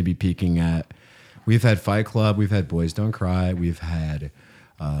 2000s, maybe peaking at, we've had Fight Club, we've had Boys Don't Cry, we've had,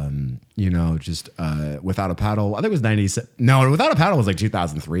 Without a Paddle. I think it was 97. No, Without a Paddle was like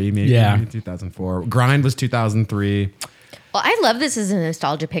 2003, maybe. Yeah. Maybe 2004. Grind was 2003. Well, I love this as a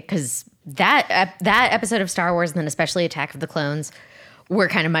nostalgia pick because that episode of Star Wars and then especially Attack of the Clones were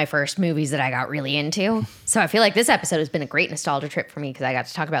kind of my first movies that I got really into. So I feel like this episode has been a great nostalgia trip for me because I got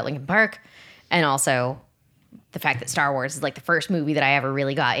to talk about Linkin Park and also the fact that Star Wars is like the first movie that I ever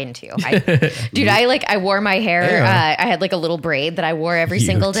really got into. I wore my hair. Yeah. I had like a little braid that I wore every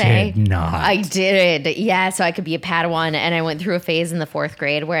single day. did not. I did. Yeah. So I could be a Padawan. And I went through a phase in the 4th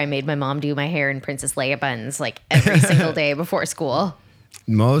grade where I made my mom do my hair in Princess Leia buns like every single day before school.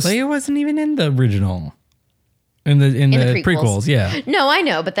 Leia wasn't even in the original. In the prequels, yeah. No, I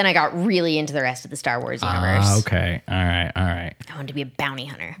know. But then I got really into the rest of the Star Wars universe. Okay. All right. I wanted to be a bounty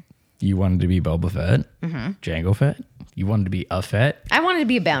hunter. You wanted to be Boba Fett, Jango Fett. You wanted to be a Fett. I wanted to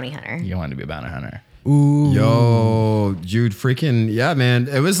be a bounty hunter. You wanted to be a bounty hunter. Ooh. Yo, dude, freaking, yeah, man.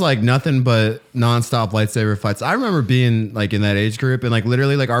 It was like nothing but nonstop lightsaber fights. I remember being like in that age group and like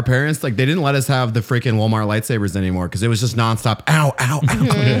literally like our parents, like they didn't let us have the freaking Walmart lightsabers anymore because it was just nonstop. Ow, ow,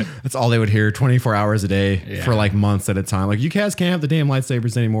 ow. That's all they would hear 24 hours a day for like months at a time. Like, you guys can't have the damn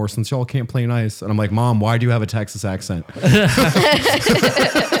lightsabers anymore since y'all can't play nice. And I'm like, Mom, why do you have a Texas accent?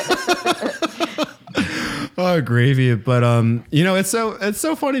 gravy. But it's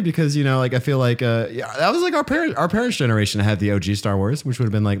so funny because like I feel like that was like our parents' generation had the OG Star Wars, which would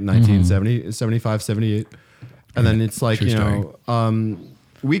have been like 1970, 75, 78. And then it's like, True story.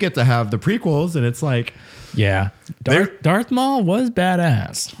 We get to have the prequels, and it's like, Yeah. Darth Maul was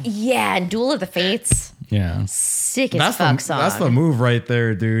badass. Yeah, and Duel of the Fates. Yeah. Sick as fuck song. that's the move right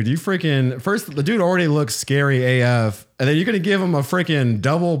there, dude. You freaking first the dude already looks scary AF, and then you're gonna give him a freaking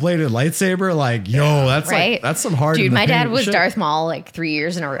double bladed lightsaber. Like, yo, that's right? like that's some hard. Dude, my dad was shit. Darth Maul like 3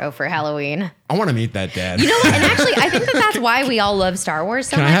 years in a row for Halloween. I want to meet that dad. You know what? And actually, I think that's why we all love Star Wars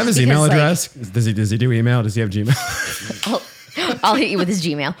so Can much. I have his email because, address? Does he do email? Does he have Gmail? I'll hit you with his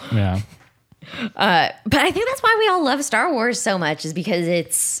Gmail. Yeah. But I think that's why we all love Star Wars so much, is because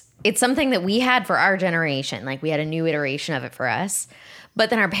it's something that we had for our generation. Like, we had a new iteration of it for us, but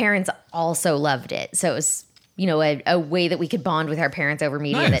then our parents also loved it. So it was, a way that we could bond with our parents over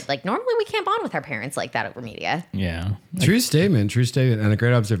media Nice. that like normally we can't bond with our parents like that over media. Yeah. True statement, and a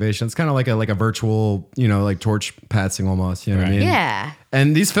great observation. It's kind of like a virtual, like torch passing almost. You know what I mean? Yeah.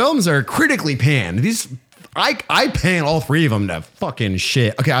 And these films are critically panned. I pan all three of them to fucking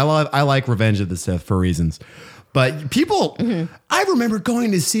shit. Okay, I like Revenge of the Sith for reasons. But people, I remember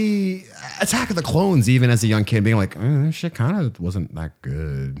going to see Attack of the Clones even as a young kid, being like, this shit kind of wasn't that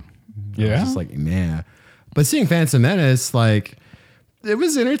good. I was just like, nah. But seeing Phantom Menace, like, it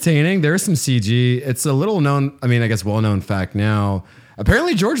was entertaining. There's some CG. It's a little known, I guess well-known fact now.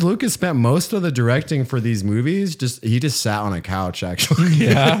 Apparently, George Lucas spent most of the directing for these movies. He just sat on a couch, actually.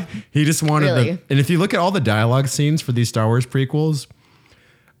 Yeah. He just wanted Really? and if you look at all the dialogue scenes for these Star Wars prequels,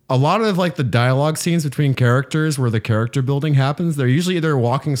 a lot of like the dialogue scenes between characters where the character building happens, they're usually either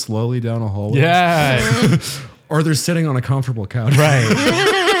walking slowly down a hallway. Yeah. Or they're sitting on a comfortable couch.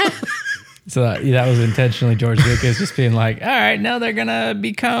 Right. So that was intentionally George Lucas just being like, all right, now they're going to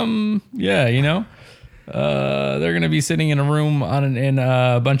become, they're going to be sitting in a room in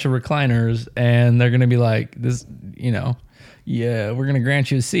a bunch of recliners, and they're going to be like, this, we're going to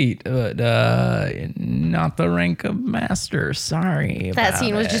grant you a seat, but not the rank of master. Sorry. That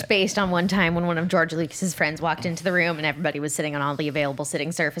scene was about just it." based on one time when one of George Lucas's friends walked into the room and everybody was sitting on all the available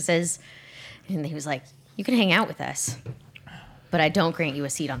sitting surfaces. And he was like, you can hang out with us, but I don't grant you a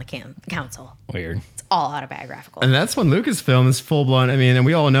seat on the council. Weird. It's all autobiographical. And that's when Lucasfilm is full blown. And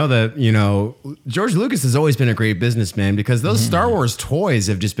we all know that, George Lucas has always been a great businessman because those Star Wars toys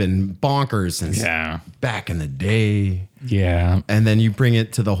have just been bonkers since back in the day. Yeah. And then you bring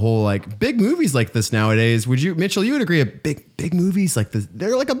it to the whole like big movies like this nowadays. Mitchell, you would agree big movies like this,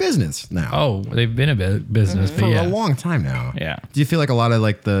 they're like a business now. Oh, they've been a business For but yeah. a long time now. Yeah. Do you feel like a lot of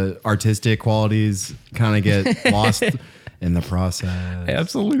like the artistic qualities kind of get lost in the process?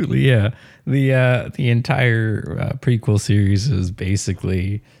 Absolutely, yeah. The entire prequel series is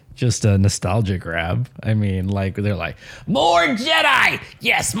basically just a nostalgia grab. I mean, like they're like, more Jedi,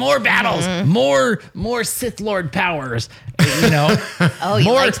 yes, more battles, more Sith Lord powers, Oh,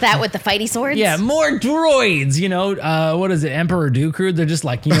 you liked that with the fighty swords? Yeah, more droids, what is it, Emperor Dooku? They're just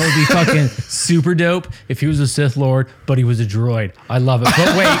like, it'd be fucking super dope if he was a Sith Lord, but he was a droid. I love it.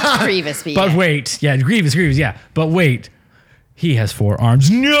 But wait. Grievous. Grievous, yeah. But wait. He has 4 arms.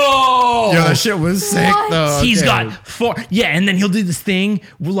 No! Yo, that shit was sick though. He's Okay. got 4. Yeah, and then he'll do this thing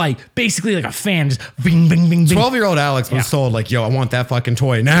like basically like a fan, just bing, bing, bing, bing. 12-year-old Alex was told like, yo, I want that fucking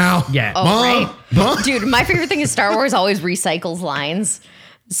toy now. Yeah. Oh, Mom, right. Dude, my favorite thing is Star Wars always recycles lines.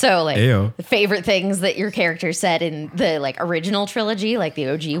 So like Ew. the favorite things that your character said in the like original trilogy, like the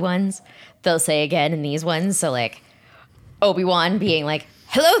OG ones, they'll say again in these ones. So like Obi-Wan being like,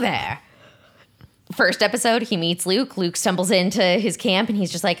 hello there. First episode, he meets Luke. Luke stumbles into his camp and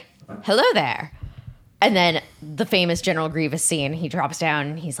he's just like, hello there. And then the famous General Grievous scene, he drops down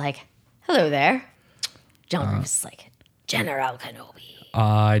and he's like, hello there. General Grievous is like, General Kenobi.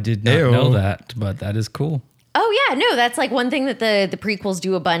 I did not Ew. know that, but that is cool. Oh yeah, no, that's like one thing that the prequels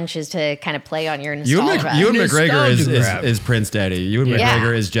do a bunch is to kind of play on your Ewan nostalgia. McGregor Nostalgia grab. is Prince Daddy. Ewan Yeah.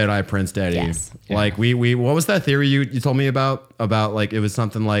 McGregor is Jedi Prince Daddy. Yes. Like we what was that theory you told me about like it was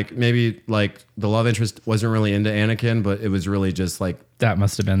something like maybe like the love interest wasn't really into Anakin, but it was really just like That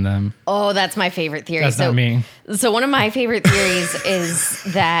must have been them. Oh, that's my favorite theory. That's not me. So one of my favorite theories is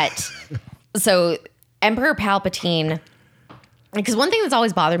that Emperor Palpatine. Because one thing that's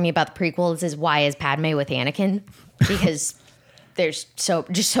always bothered me about the prequels is why is Padme with Anakin? Because there's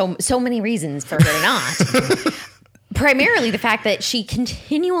so many reasons for her not. Primarily the fact that she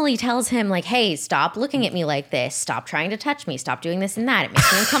continually tells him like, hey, stop looking at me like this. Stop trying to touch me. Stop doing this and that. It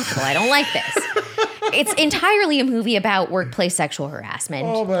makes me uncomfortable. I don't like this. It's entirely a movie about workplace sexual harassment.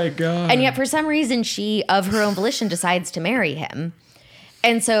 oh my god. And yet for some reason she, of her own volition, decides to marry him.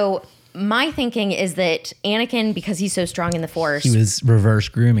 And so my thinking is that Anakin, because he's so strong in the Force, He was reverse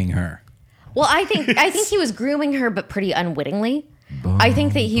grooming her. well, I think he was grooming her, but pretty unwittingly. I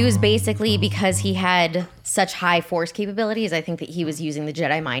think that he was basically, because he had such high Force capabilities, I think that he was using the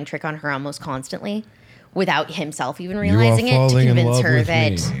Jedi mind trick on her almost constantly, without himself even realizing it, to falling in convince love her with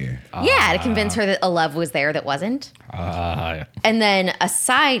that, me. to convince her that a love was there that wasn't. That And then a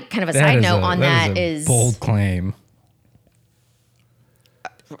side note on that is bold claim.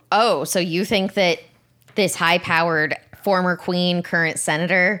 oh, so you think that this high-powered former queen, current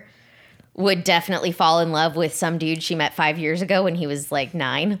senator, would definitely fall in love with some dude she met 5 years ago when he was like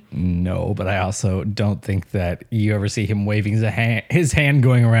 9? No, but I also don't think that you ever see him waving his hand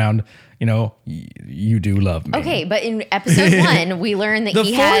going around. You know, you do love me. Okay, but in episode 1, we learn that The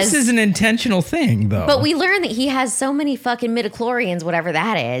he Force has... is an intentional thing, though. But we learn that he has so many fucking midichlorians, whatever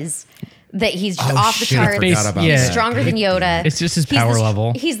that is, that he's off the shit, I charts. forgot about Yeah. He's that. stronger than Yoda. It's just his He's power the-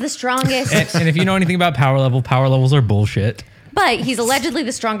 level. He's the strongest, and if you know anything about power levels are bullshit. but he's allegedly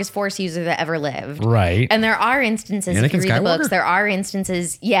the strongest Force user that ever lived. Right. And there are instances, if you Anakin read the books, Skywalker? there are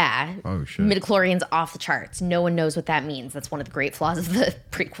instances, Oh, shit. midichlorians off the charts. No one knows what that means. That's one of the great flaws of the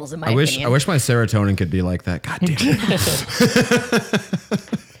prequels, in my I opinion. wish my serotonin could be like that. God damn it.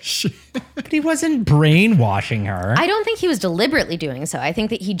 But he wasn't brainwashing her. I don't think he was deliberately doing so. I think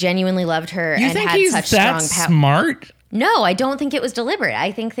that he genuinely loved her you and think had he's such that strong power. smart? No, I don't think it was deliberate.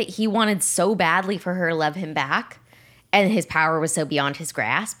 I think that he wanted so badly for her to love him back, and his power was so beyond his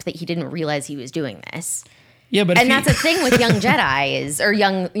grasp that he didn't realize he was doing this. Yeah, but And that's the thing with young Jedi or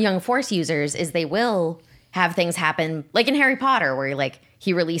young Force users is they will have things happen, like in Harry Potter, where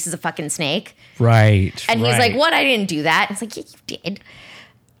he releases a fucking snake, right. and he's right, like, "What? I didn't do that." And it's like, "Yeah, you did."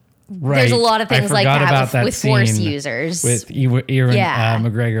 right. There's a lot of I things like forgot that about with Force scene users. with Ewan Yeah.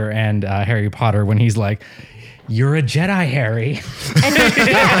 McGregor and Harry Potter when he's like, "You're a Jedi, Harry." And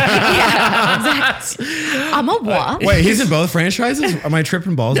exactly. I'm a what? Wait, he's in both franchises? Am I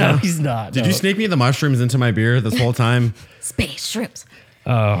tripping balls No, now? he's not. Did no. you sneak me the mushrooms into my beer this whole time? Space shrimps.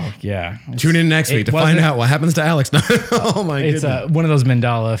 Oh yeah. Tune in next week to find wasn't- out what happens to Alex. Oh my It's goodness. one of those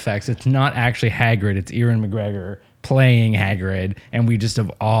Mandela effects. It's not actually Hagrid. It's Ewan McGregor playing Hagrid, and we just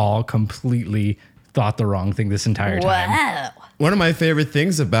have all completely thought the wrong thing this entire time. Wow. One of my favorite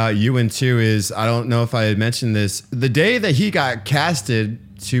things about Ewan too is, I don't know if I had mentioned this, the day that he got casted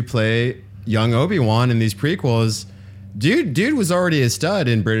to play young Obi-Wan in these prequels, dude was already a stud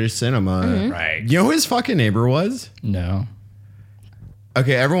in British cinema. Mm-hmm. Right. You know who his fucking neighbor was? No.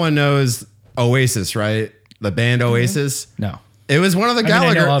 Okay, everyone knows Oasis, right? The band Oasis. No. It was one of the mean, I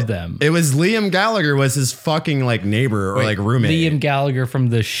Gallagher. know of them. It was Liam Gallagher was his fucking neighbor or roommate. Liam Gallagher from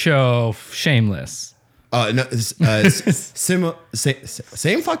the show Shameless. No,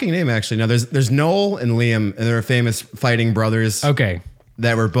 same fucking name actually. Now there's Noel and Liam, and they're famous fighting brothers Okay.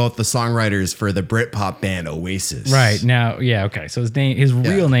 that were both the songwriters for the Britpop band Oasis. Right. Now, yeah, okay. So his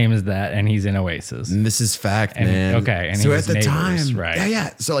real name is that, and he's in Oasis. And this is fact, And- man. okay, and he so was at the neighbors, time, right.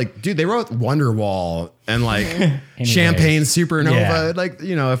 yeah. So dude, they wrote Wonderwall and Champagne Supernova.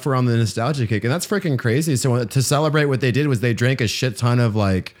 Yeah. If we're on the nostalgia kick, and that's freaking crazy. So to celebrate, what they did was they drank a shit ton of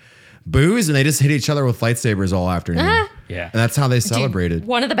booze, and they just hit each other with lightsabers all afternoon. Yeah. And that's how they Dude, celebrated.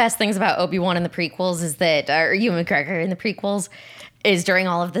 one of the best things about Obi-Wan in the prequels is that, or Ewan McGregor in the prequels, is during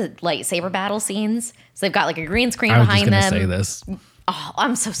all of the lightsaber battle scenes. So they've got a green screen I was just behind going to them. say this. Oh,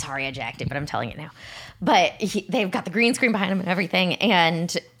 I'm so sorry I jacked it, but I'm telling it now. But they've got the green screen behind them and everything,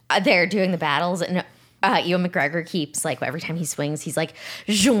 and they're doing the battles, and Ewan McGregor keeps, every time he swings, he's like,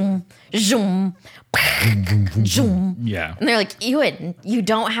 zoom, zoom, zoom. Yeah. And they're like, Ewan, you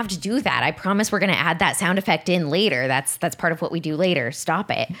don't have to do that. I promise we're going to add that sound effect in later. That's part of what we do later. Stop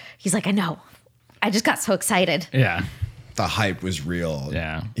it. He's like, I know. I just got so excited. Yeah. The hype was real.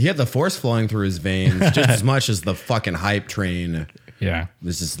 Yeah. He had the force flowing through his veins just as much as the fucking hype train Yeah.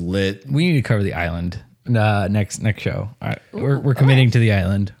 was just lit. We need to cover the island next show. All right. We're committing to the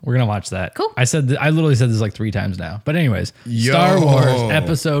island. We're gonna watch that. Cool. I literally said this 3 times now. But anyways, Yo. Star Wars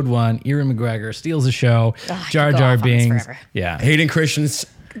Episode 1. Ewan McGregor steals the show. I Jar could go Jar off on this Binks. forever. Yeah. Hayden Christensen's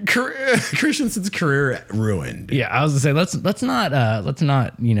career ruined. Yeah. I was gonna say let's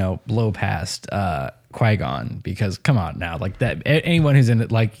not blow past Qui-Gon, because come on now, that anyone who's in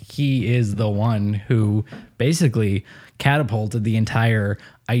it, he is the one who basically catapulted the entire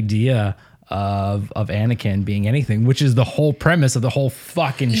idea of Anakin being anything, which is the whole premise of the whole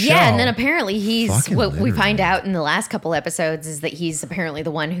fucking show. Yeah, and then apparently he's Fucking what we literally. find out in the last couple episodes is that he's apparently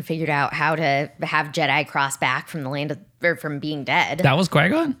the one who figured out how to have Jedi cross back from the land of, or from being dead. That was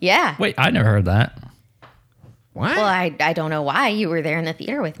Qui-Gon? Yeah. Wait, I never heard that. What? Well, I don't know why you were there in the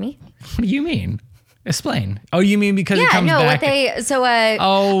theater with me. What do you mean? Explain. Oh, you mean because it Yeah, comes no, back? what they so you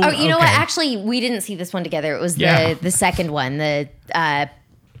know what? okay. Actually, we didn't see this one together. It was Yeah. the second one, the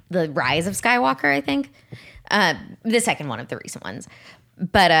Rise of Skywalker, I think. The second one of the recent ones.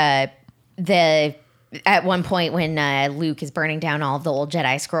 But at one point when Luke is burning down all of the old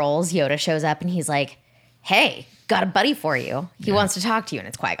Jedi scrolls, Yoda shows up and he's like, "Hey, got a buddy for you. He wants to talk to you," and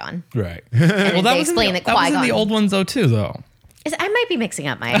it's Qui-Gon. Right. And they explain that that was in Qui-Gon. the old ones though too, though. I might be mixing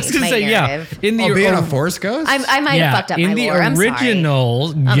up my, I was gonna my say narrative. yeah. In the being a Force ghost? I might have fucked up in my the lore. I'm sorry.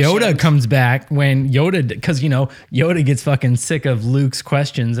 original, Yoda ashamed. comes back when Yoda, because Yoda gets fucking sick of Luke's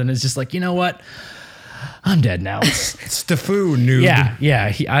questions and is just like, you know what, I'm dead now. It's the food, noob.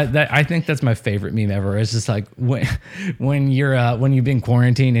 Yeah. I think that's my favorite meme ever. It's just like when you've been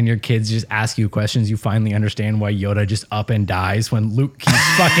quarantined and your kids just ask you questions, you finally understand why Yoda just up and dies when Luke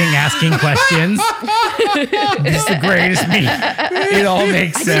keeps fucking asking questions. It's the greatest meme. It all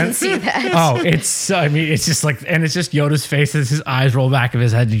makes sense. Didn't see that. Oh, it's just like, and it's just Yoda's face as his eyes roll back of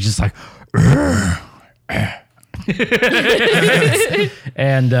his head. And he's just like,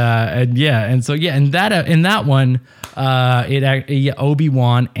 and in that one,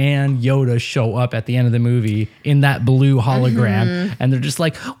 Obi-Wan and Yoda show up at the end of the movie in that blue hologram, and they're just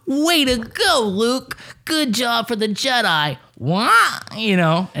like, "Way to go, Luke! Good job for the Jedi." What?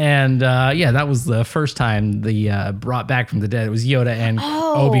 And that was the first time the brought back from the dead. It was Yoda and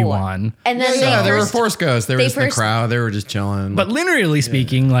Obi-Wan. And then They were Force ghosts. They were just in the crowd. They were just chilling. But linearly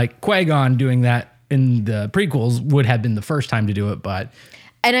speaking, like Qui-Gon doing that in the prequels would have been the first time to do it, but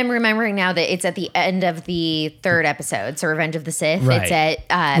And I'm remembering now that it's at the end of the third episode, so Revenge of the Sith. Right. It's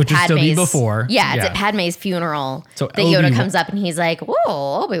at Which would still be Padme's before. Yeah, it's Yeah. at Padme's funeral. So that Yoda Obi-Wan- comes up and he's like,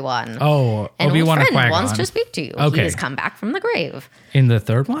 "Whoa, Obi-Wan! Oh, an Obi-Wan old or friend Qui-Gon? wants to speak to you. Okay. He has come back from the grave." in the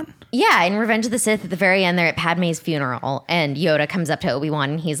third one? Yeah, in Revenge of the Sith, at the very end, they're at Padme's funeral, and Yoda comes up to Obi-Wan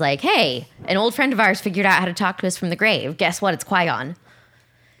and he's like, "Hey, an old friend of ours figured out how to talk to us from the grave. Guess what? It's Qui-Gon."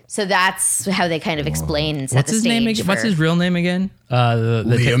 So that's how they kind of explain and set What's the his stage. name again? What's his real name again? Liam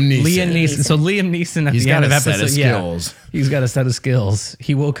Neeson. Liam Neeson. So Liam Neeson at He's the end got of a episode, set of skills. he's got a set of skills.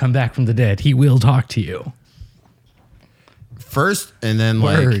 He will come back from the dead. He will talk to you. First, and then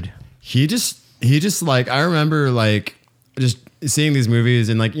Word. he just like, I remember like just seeing these movies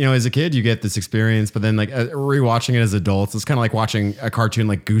and like, as a kid you get this experience, but then like rewatching it as adults, it's kind of like watching a cartoon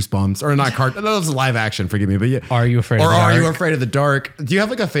like Goosebumps, or not cartoon. That was live action. Forgive me, but yeah. Are You Afraid of the Are Dark? You Afraid of the Dark? Do you have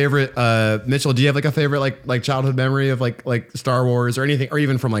like a favorite, Mitchell? Do you have like a favorite like childhood memory of like Star Wars or anything, or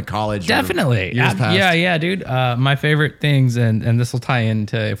even from like college? Definitely. Years past? Yeah, dude. My favorite things, and this will tie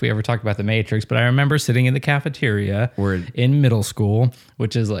into if we ever talk about the Matrix, but I remember sitting in the cafeteria Word. in middle school,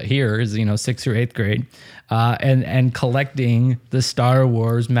 which is like here is 6th or 8th grade, and collecting the Star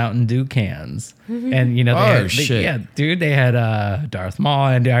Wars Mountain Dew cans. And they had, shit. yeah, dude, they had Darth Maul,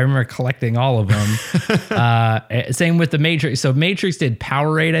 and I remember collecting all of them. Same with the Matrix. So Matrix did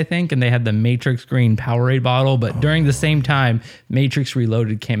Powerade, I think, and they had the Matrix Green Powerade bottle. But during the same time, Matrix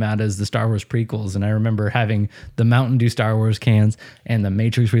Reloaded came out as the Star Wars prequels, and I remember having the Mountain Dew Star Wars cans and the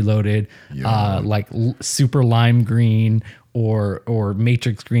Matrix Reloaded, super lime green or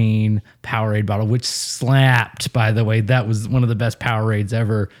Matrix Green Powerade bottle, which slapped, by the way. That was one of the best Powerades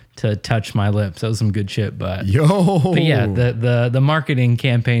ever to touch my lips. That was some good shit, but yeah, the marketing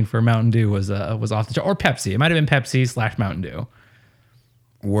campaign for Mountain Dew was off the chart. Or Pepsi. It might have been Pepsi / Mountain Dew.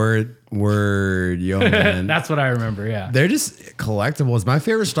 Word, yo, man. That's what I remember, yeah. They're just collectibles. My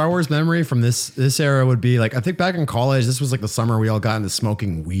favorite Star Wars memory from this era would be like, I think back in college, this was like the summer we all got into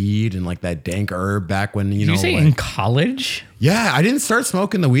smoking weed and like that dank herb back when, Did you say like, in college? yeah, I didn't start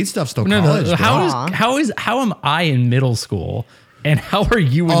smoking the weed stuff till No, college. bro. how am I in middle school? And how are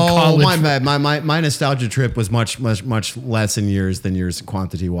you in Oh, college? my bad. My nostalgia trip was much less in years than yours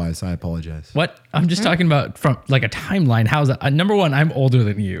quantity wise. I apologize. What? I'm just talking about from like a timeline. How's that? Number one, I'm older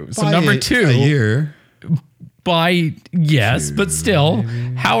than you. So By number a two, year. Yes, but still,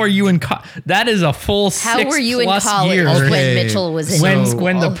 how are you in that is a full 6+ How were you in college years when Okay. Mitchell was in when school?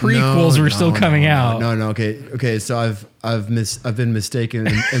 when the prequels were still coming out. No. Okay. So I've been mistaken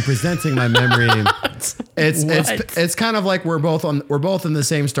in presenting my memory. It's kind of like we're both in the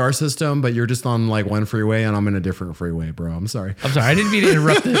same star system, but you're just on like one freeway and I'm in a different freeway, bro. I'm sorry. I'm sorry, I didn't mean to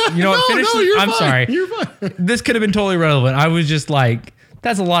interrupt this. You know what? No, Finish. you're I'm fine. sorry. You're fine. This could have been totally relevant. I was just like,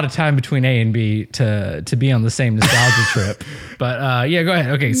 That's a lot of time between A and B to be on the same nostalgia trip. But yeah, go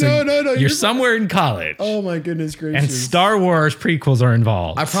ahead. Okay, so No, you're somewhere in college. Oh my goodness gracious. And Star Wars prequels are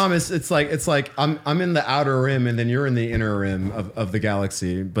involved. I promise it's like I'm in the outer rim and then you're in the inner rim of the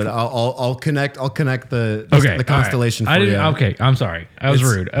galaxy. But I'll connect the constellation all right. for you. Okay, I'm sorry. I was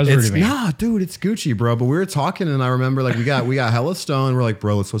rude. I was rude to me. Nah, dude, it's Gucci, bro. But we were talking and I remember like we got hella stoned. We're like,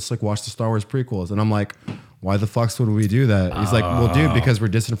 bro, let's like watch the Star Wars prequels. And I'm like, why the fuck would we do that? He's like, well, dude, because we're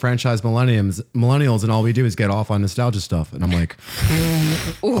disenfranchised millennials, and all we do is get off on nostalgia stuff. And I'm like,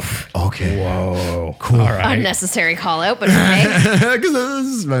 Oof. okay, Whoa, cool. All right. Unnecessary call out, but okay.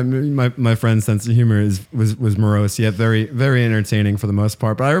 Because my friend's sense of humor was morose yet very, very entertaining for the most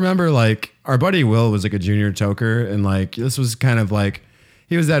part. But I remember like our buddy Will was like a junior toker, and like this was kind of like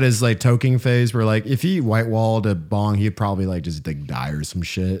he was at his like toking phase where like if he white walled a bong, he'd probably like just like die or some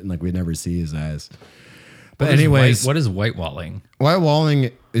shit, and like we'd never see his ass. But anyways, what is white walling? white walling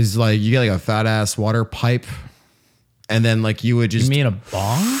is like you get like a fat ass water pipe, and then like you would just You mean a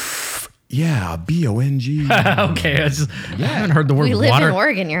bong? yeah, BONG. Okay, I haven't heard the word We live water. in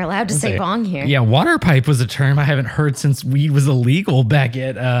Oregon. You're allowed to say bong here. Yeah, water pipe was a term I haven't heard since weed was illegal back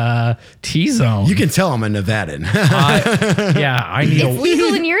at T-Zone. You can tell I'm a Nevadan. I need It's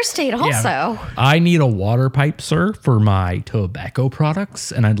legal in your state also. I need a water pipe, sir, for my tobacco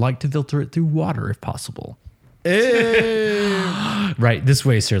products, and I'd like to filter it through water if possible. Right, this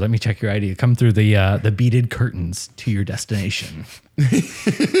way, sir. Let me check your ID. Come through the beaded curtains to your destination.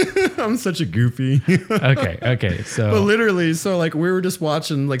 I'm such a goofy. Okay. So But literally, so like we were just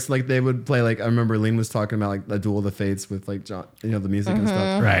watching, like they would play, like I remember Lean was talking about like the Duel of the Fates with like John, the music and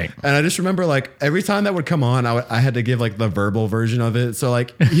stuff. right. And I just remember like every time that would come on, I had to give like the verbal version of it. So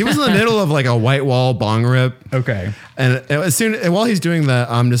like he was in the middle of like a white wall bong rip. Okay. And while he's doing that,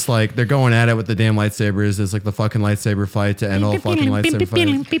 I'm just like, they're going at it with the damn lightsabers. It's like the fucking lightsaber fight to end all fucking lightsaber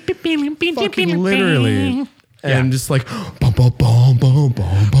fights. Fucking literally. And just like, bum, bum, bum, bum,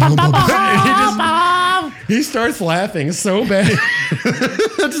 bum, bum, bum. He starts laughing so bad.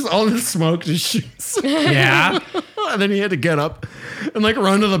 Just all the smoke just shoots. Yeah. And then he had to get up and like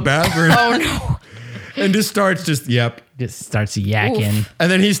run to the bathroom. Oh no. And just starts Just starts yakking.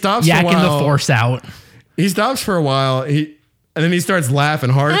 And then he stops for a Yakking while. the force out. He stops for a while. And then he starts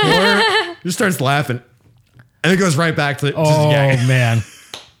laughing hardcore. Just starts laughing. And it goes right back to just yakking. Man.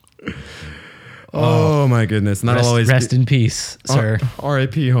 Oh my goodness. And that'll always Rest in peace, sir.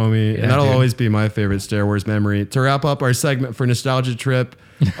 R.I.P. homie. Yeah, and that'll dude. always be my favorite Star Wars memory. To wrap up our segment for Nostalgia Trip,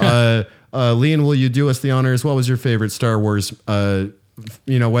 Lean, will you do us the honors? What was your favorite Star Wars, whether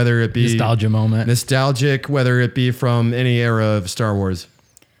it be Nostalgia moment. nostalgic, whether it be from any era of Star Wars?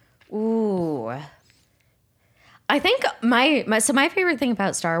 Ooh. I think my favorite thing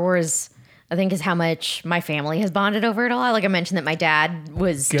about Star Wars, I think, is how much my family has bonded over it a lot. Like I mentioned that my dad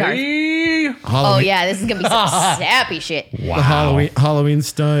was Oh yeah, this is gonna be some sappy shit. Wow. The Halloween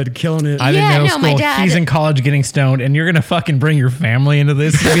stud, killing it. I'm Yeah, in no, my school. dad- He's in college getting stoned, and you're gonna fucking bring your family into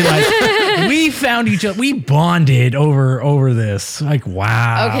this and be like, we found each other. We bonded over this. Like,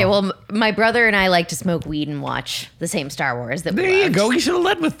 wow. Okay, well, my brother and I like to smoke weed and watch the same Star Wars that we There you loved. go. You should have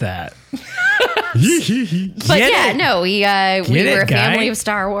led with that. But Get yeah, it. no, we Get were it, a family guy. of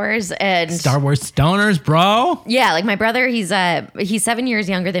Star Wars, and Star Wars stoners, bro. yeah, like my brother, he's 7 years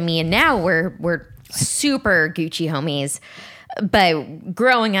younger than me, and now we're super Gucci homies. But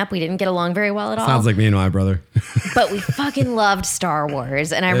growing up, we didn't get along very well at all. Sounds like me and my brother. But we fucking loved Star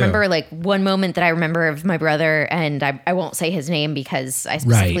Wars. And I remember like one moment that I remember of my brother, and I won't say his name because I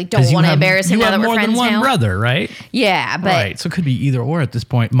specifically don't want to embarrass him You now that have we're more friends than one now. brother, right? Yeah, but Right. So it could be either or at this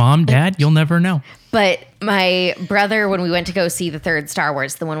point. Mom, dad, you'll never know. But my brother, when we went to go see the third Star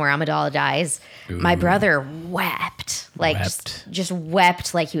Wars, the one where Amidala dies, my brother wept. Like just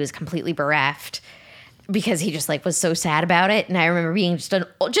wept like he was completely bereft. Because he just like was so sad about it. And I remember being just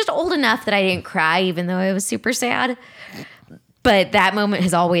old enough that I didn't cry, even though I was super sad. But that moment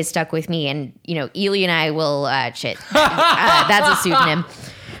has always stuck with me. And, Ely and I will, that's a pseudonym.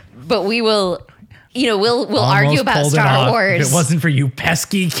 But we will, we'll argue Almost about pulled it Star off Wars. If it wasn't for you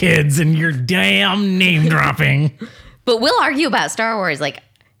pesky kids and your damn name dropping. But we'll argue about Star Wars like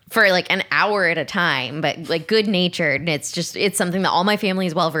for like an hour at a time, but like good natured. And it's something that all my family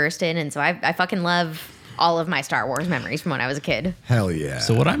is well versed in. And so I fucking love all of my Star Wars memories from when I was a kid. Hell yeah.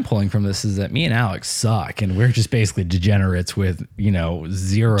 So what I'm pulling from this is that me and Alex suck, and we're just basically degenerates with,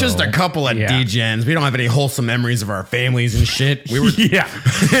 zero. Just a couple of degens. We don't have any wholesome memories of our families and shit. We were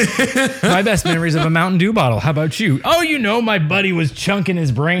My best memories of a Mountain Dew bottle. How about you? Oh, my buddy was chunking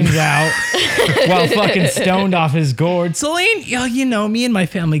his brains out while fucking stoned off his gourd. Celine, me and my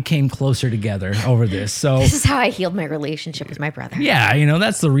family came closer together over this. So This is how I healed my relationship with my brother. yeah,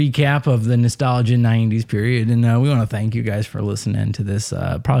 that's the recap of the nostalgia 90s period. And we want to thank you guys for listening to this.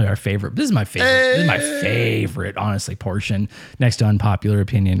 Probably our favorite. This is my favorite. This is my favorite, honestly, portion next to unpopular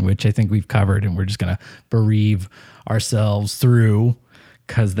opinion, which I think we've covered. And we're just going to bereave ourselves through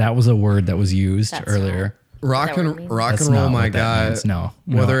because that was a word that was used earlier. rock Is that what it and means? rock That's and roll, not my what that guy. means. No.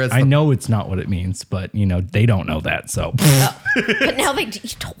 Whether it's I know it's not what it means, but they don't know that. So But now you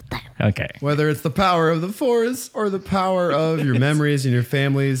told them. okay. Whether it's the power of the force or the power of your memories and your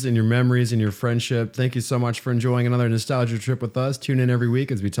families and your memories and your friendship, thank you so much for enjoying another nostalgia trip with us. Tune in every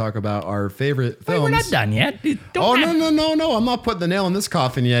week as we talk about our favorite Wait, films. we're not done yet. Oh, no. I'm not putting the nail in this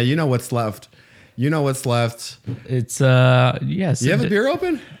coffin yet. You know what's left. It's yes. You have a beer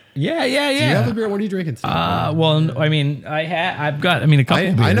open? Yeah. Do you have a beer? What are you drinking today? Well, I mean, I've got a couple.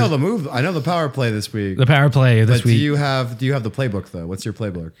 I beers. know the move. I know the power play this week. The power play this But week. do you have the playbook though? What's your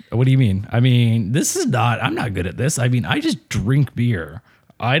playbook? What do you mean? I mean, I'm not good at this. I mean, I just drink beer.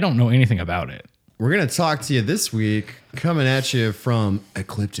 I don't know anything about it. We're gonna talk to you this week, coming at you from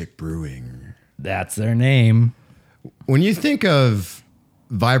Ecliptic Brewing. That's their name. When you think of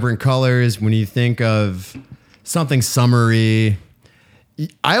vibrant colors, when you think of something summery,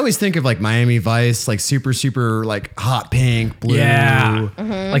 I always think of like Miami Vice, like super, super like hot pink, blue. Yeah.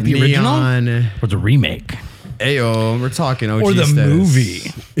 Like the neon. original or the remake Ayo, we're talking OG or the status. movie.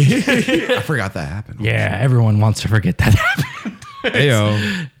 I forgot that happened. Yeah, everyone wants to forget that happened.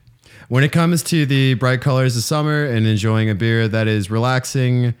 Ayo. When it comes to the bright colors of summer and enjoying a beer that is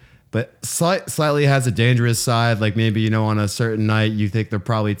relaxing, but slightly has a dangerous side, like maybe, on a certain night you think they're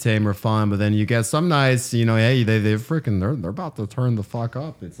probably tame or fun, but then you get some nights, hey, they're about to turn the fuck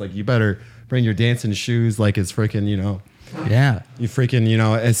up. It's like, you better bring your dancing shoes like it's freaking, Yeah. you freaking,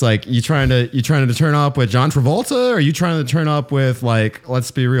 it's like you trying to turn up with John Travolta, or you trying to turn up with, like, let's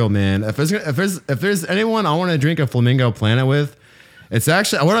be real, man. If there's anyone I want to drink a Flamingo Planet with, it's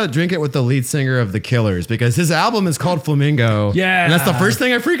actually, I want to drink it with the lead singer of The Killers, because his album is called Flamingo. Yeah. And that's the first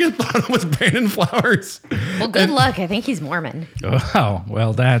thing I freaking thought of was Brandon Flowers. Well, good luck. I think he's Mormon. Oh,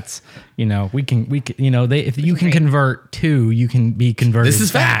 well, that's, we can, if you can convert to, you can be converted This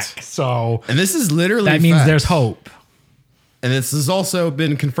is back. fact. So And this is literally that means fact. there's hope. And this has also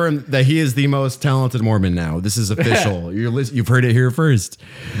been confirmed that he is the most talented Mormon now. This is official. You've heard it here first.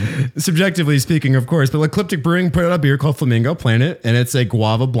 Subjectively speaking, of course. But Ecliptic Brewing put out a beer called Flamingo Planet, and it's a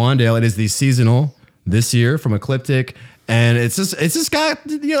guava blonde ale. It is the seasonal this year from Ecliptic. And it just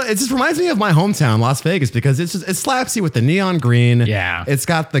reminds me of my hometown, Las Vegas, because it slaps you with the neon green. Yeah. It's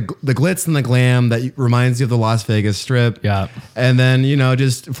got the glitz and the glam that reminds you of the Las Vegas Strip. Yeah. And then,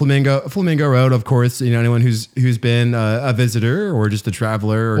 just Flamingo Road, of course, anyone who's been a visitor or just a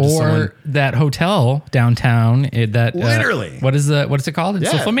traveler or just someone. Or that hotel downtown. Literally. What is it called?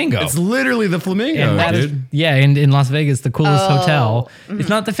 It's the Flamingo. It's literally the Flamingo, And that is, dude. in Las Vegas, the coolest hotel. It's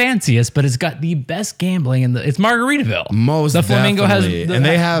not the fanciest, but it's got the best gambling it's Margaritaville. Most the Flamingo definitely. has, And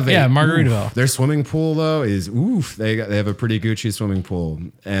they have Margaritaville. Their swimming pool though is They have a pretty Gucci swimming pool,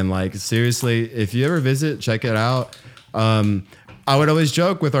 and like seriously, if you ever visit, check it out. I would always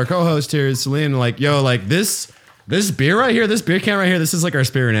joke with our co-host here, Celine, like, yo, like this beer right here, this beer can right here, this is like our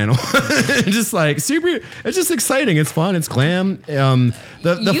spirit animal. Just like super, it's just exciting. It's fun. It's glam. The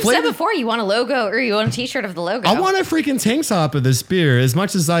You flavor. said before you want a logo or you want a T-shirt of the logo. I want a freaking tank top of this beer. As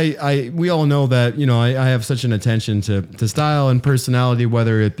much as we all know that, I have such an attention to style and personality,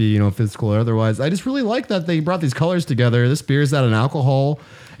 whether it be, physical or otherwise. I just really like that they brought these colors together. This beer is at an alcohol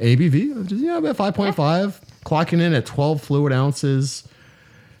ABV of just, about 5.5, clocking in at 12 fluid ounces,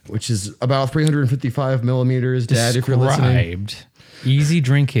 which is about 355 millimeters, Dad, if you're listening. Described. Easy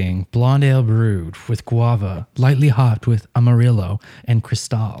drinking, blonde ale brewed with guava, lightly hopped with Amarillo and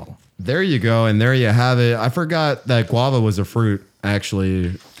Cristal. There you go, and there you have it. I forgot that guava was a fruit,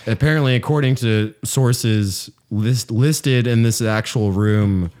 actually. Apparently, according to sources listed in this actual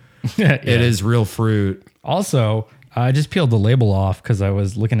room, it is real fruit. Also, I just peeled the label off because I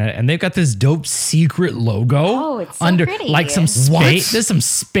was looking at it, and they've got this dope secret logo. Oh, it's so pretty. Like some What? space. There's some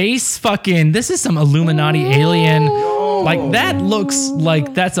space fucking. This is some Illuminati alien. Like that looks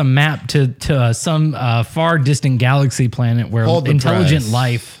like that's a map to some far distant galaxy planet where Hold the intelligent press.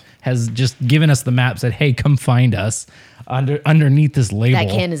 life has just given us the map. Said, hey, come find us. underneath this label. That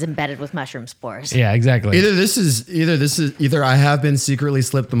can is embedded with mushroom spores. Yeah, exactly. Either I have been secretly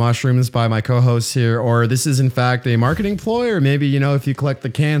slipped the mushrooms by my co-hosts here, or this is in fact a marketing ploy, or maybe, you know, if you collect the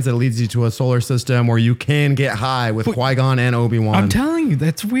cans, that leads you to a solar system where you can get high with Qui-Gon and Obi-Wan. I'm telling you,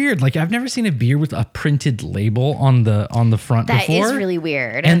 that's weird. Like, I've never seen a beer with a printed label on the front That before. is really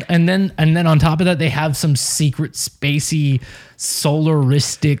weird. And then on top of that, they have some secret spacey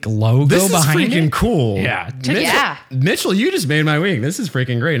solaristic logo This is behind freaking it. cool. Yeah. Mitchell, you just made my week. This is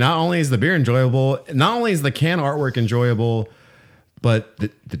freaking great. Not only is the beer enjoyable, not only is the can artwork enjoyable, but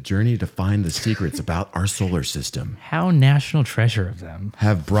the journey to find the secrets about our solar system How national treasure of them.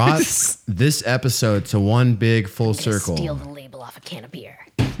 have brought this episode to one big full circle. Steal the label off a can of beer.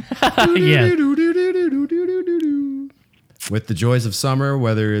 Yeah. With the joys of summer,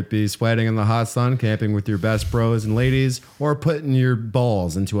 whether it be sweating in the hot sun, camping with your best bros and ladies, or putting your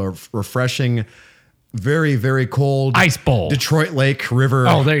balls into a refreshing, very, very cold Ice bowl. Detroit Lake River.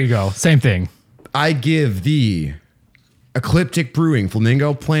 Oh, there you go. Same thing. I give the Ecliptic Brewing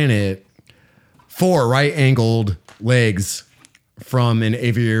Flamingo Planet 4 right-angled legs from an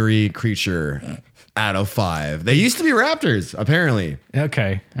aviary creature out of 5. They used to be raptors, apparently.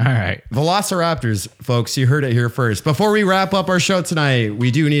 Okay. All right. Velociraptors, folks, you heard it here first. Before we wrap up our show tonight, we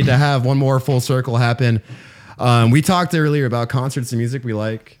do need to have one more full circle happen. We talked earlier about concerts and music we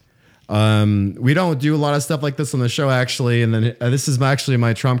like. We don't do a lot of stuff like this on the show, actually. And then this is actually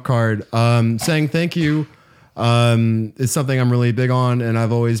my trump card. Saying thank you is something I'm really big on, and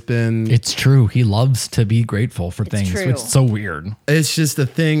I've always been. It's true. He loves to be grateful for things, true. which is so weird. It's just a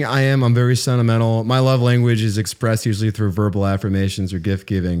thing I am. I'm very sentimental. My love language is expressed usually through verbal affirmations or gift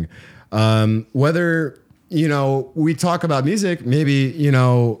giving. Whether, you know, we talk about music, maybe, you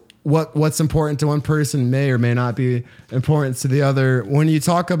know, what's important to one person may or may not be important to the other. When you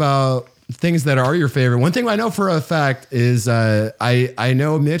talk about things that are your favorite, one thing I know for a fact is I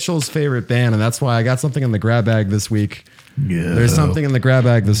know Mitchell's favorite band, and that's why I got something in the grab bag this week. No. There's something in the grab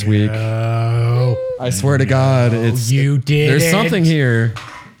bag this week. I swear to God, there's something here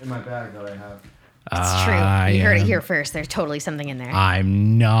in my bag that I have. It's true. You heard it here first. There's totally something in there.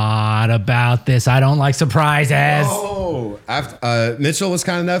 I'm not about this. I don't like surprises. Oh, Mitchell was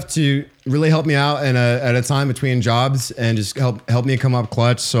kind enough to really help me out at a time between jobs and just help me come up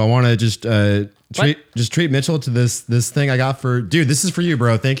clutch. So I want to just treat Mitchell to this thing I got for dude. This is for you,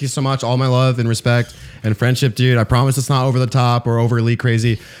 bro. Thank you so much. All my love and respect and friendship, dude. I promise it's not over the top or overly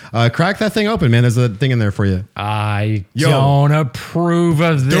crazy. Crack that thing open, man. There's a thing in there for you. I don't approve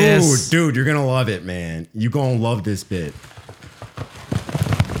of this. Dude, you're gonna love it, man. You're gonna love this bit.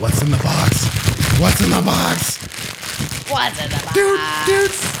 What's in the box? What's in the box? What's in the box?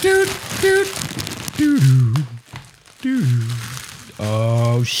 Dude.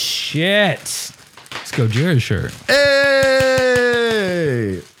 Oh, shit. Let's go Jared's shirt.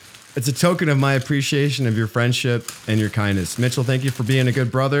 Hey! It's a token of my appreciation of your friendship and your kindness. Mitchell, thank you for being a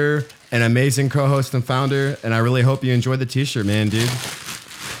good brother, an amazing co-host and founder, and I really hope you enjoy the t-shirt, man, dude.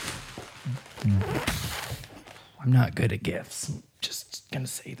 I'm not good at gifts. I'm just gonna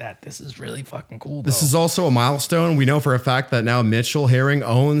say that. This is really fucking cool, This is also a milestone. We know for a fact that now Mitchell Herring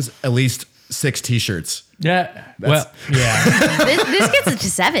owns at least 6 t-shirts. Yeah. Well, yeah. This gets it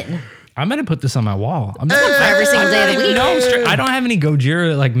to 7. I'm gonna put this on my wall. I'm Every single day of the week. No, I don't have any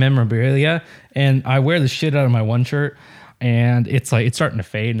Gojira like memorabilia, and I wear the shit out of my one shirt, and it's like it's starting to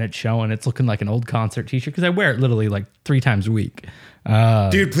fade and it's showing. It's looking like an old concert t-shirt because I wear it literally like 3 times a week.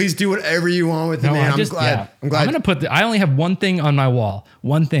 Dude, please do whatever you want with it, man. I'm glad. I'm gonna I only have one thing on my wall,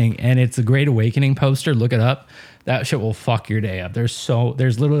 one thing, and it's a Great Awakening poster. Look it up. That shit will fuck your day up. There's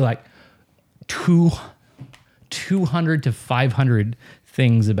literally like 200 to 500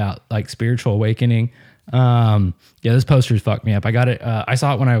 things about like spiritual awakening. This poster's fucked me up. I got it. I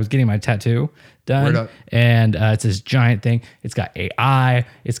saw it when I was getting my tattoo done, and it's this giant thing. It's got AI.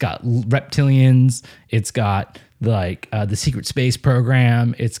 It's got reptilians. It's got like the secret space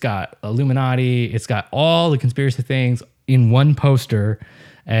program. It's got Illuminati. It's got all the conspiracy things in one poster.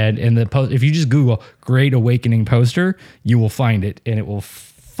 And in the post, if you just Google Great Awakening poster, you will find it, and it will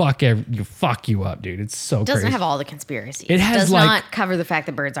fuck you up, dude. It's so crazy. It doesn't have all the conspiracies. It has does like, not cover the fact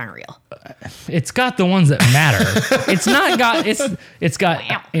that birds aren't real. It's got the ones that matter. It's not got it's got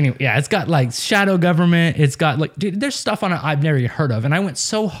anyway, yeah, it's got like shadow government. It's got like, dude, there's stuff on it I've never even heard of. And I went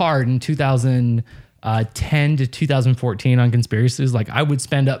so hard in 2010 to 2014 on conspiracies. Like I would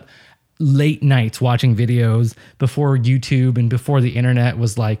spend up late nights watching videos before YouTube and before the internet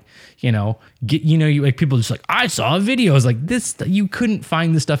was like, you like people just like, I saw a video. It was like this, you couldn't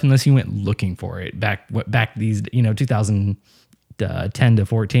find this stuff unless you went looking for it back these, 2000, 10 to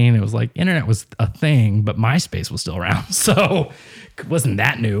 14, it was like internet was a thing, but MySpace was still around. So it wasn't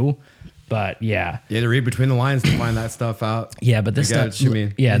that new. But yeah. You had to read between the lines to find that stuff out. Yeah, but this I get stuff, what you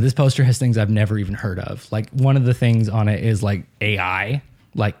mean. yeah, this poster has things I've never even heard of. Like one of the things on it is like AI,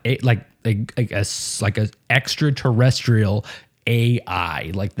 like a extraterrestrial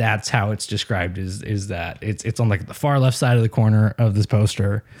AI. Like that's how it's described. Is that it's on like the far left side of the corner of this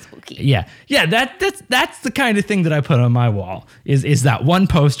poster. Spooky. Yeah. That's the kind of thing that I put on my wall. Is that one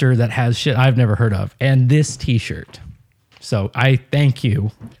poster that has shit I've never heard of, and this T-shirt. So I thank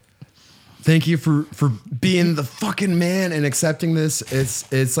you. Thank you for being the fucking man and accepting this.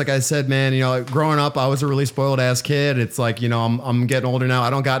 It's like I said, man, you know, like growing up, I was a really spoiled ass kid. It's like, you know, I'm getting older now. I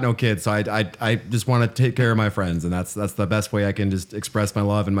don't got no kids. So I just want to take care of my friends. And that's the best way I can just express my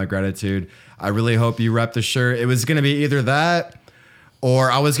love and my gratitude. I really hope you rep the shirt. It was going to be either that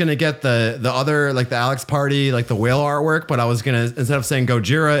or I was going to get the other, like the Alex Party, like the whale artwork, but I was going to, instead of saying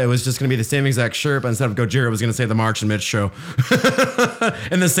Gojira, it was just going to be the same exact shirt, but instead of Gojira, it was going to say the March and Mitch show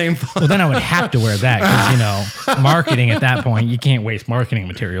in the same font. Well, then I would have to wear that because, you know, marketing at that point, you can't waste marketing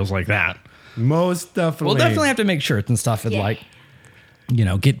materials like that. Most definitely. We'll definitely have to make shirts and stuff and Yeah. like, you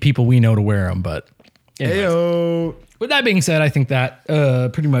know, get people we know to wear them. But anyways. Heyo. With that being said, I think that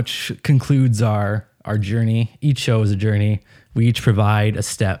pretty much concludes our journey. Each show is a journey. We each provide a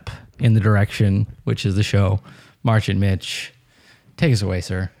step in the direction, which is the show. March and Mitch, take us away,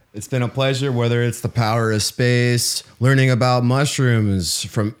 sir. It's been a pleasure, whether it's the power of space, learning about mushrooms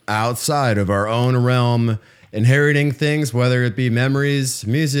from outside of our own realm, inheriting things, whether it be memories,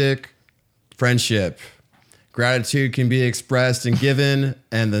 music, friendship. Gratitude can be expressed and given,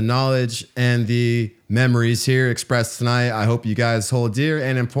 and the knowledge and the memories here expressed tonight, I hope you guys hold dear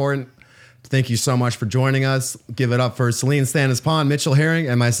and important. Thank you so much for joining us. Give it up for Celine Stannis Pond, Mitchell Herring,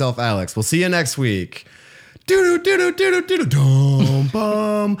 and myself, Alex. We'll see you next week. Do do do do do do do do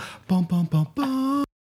bum bum bum bum bum.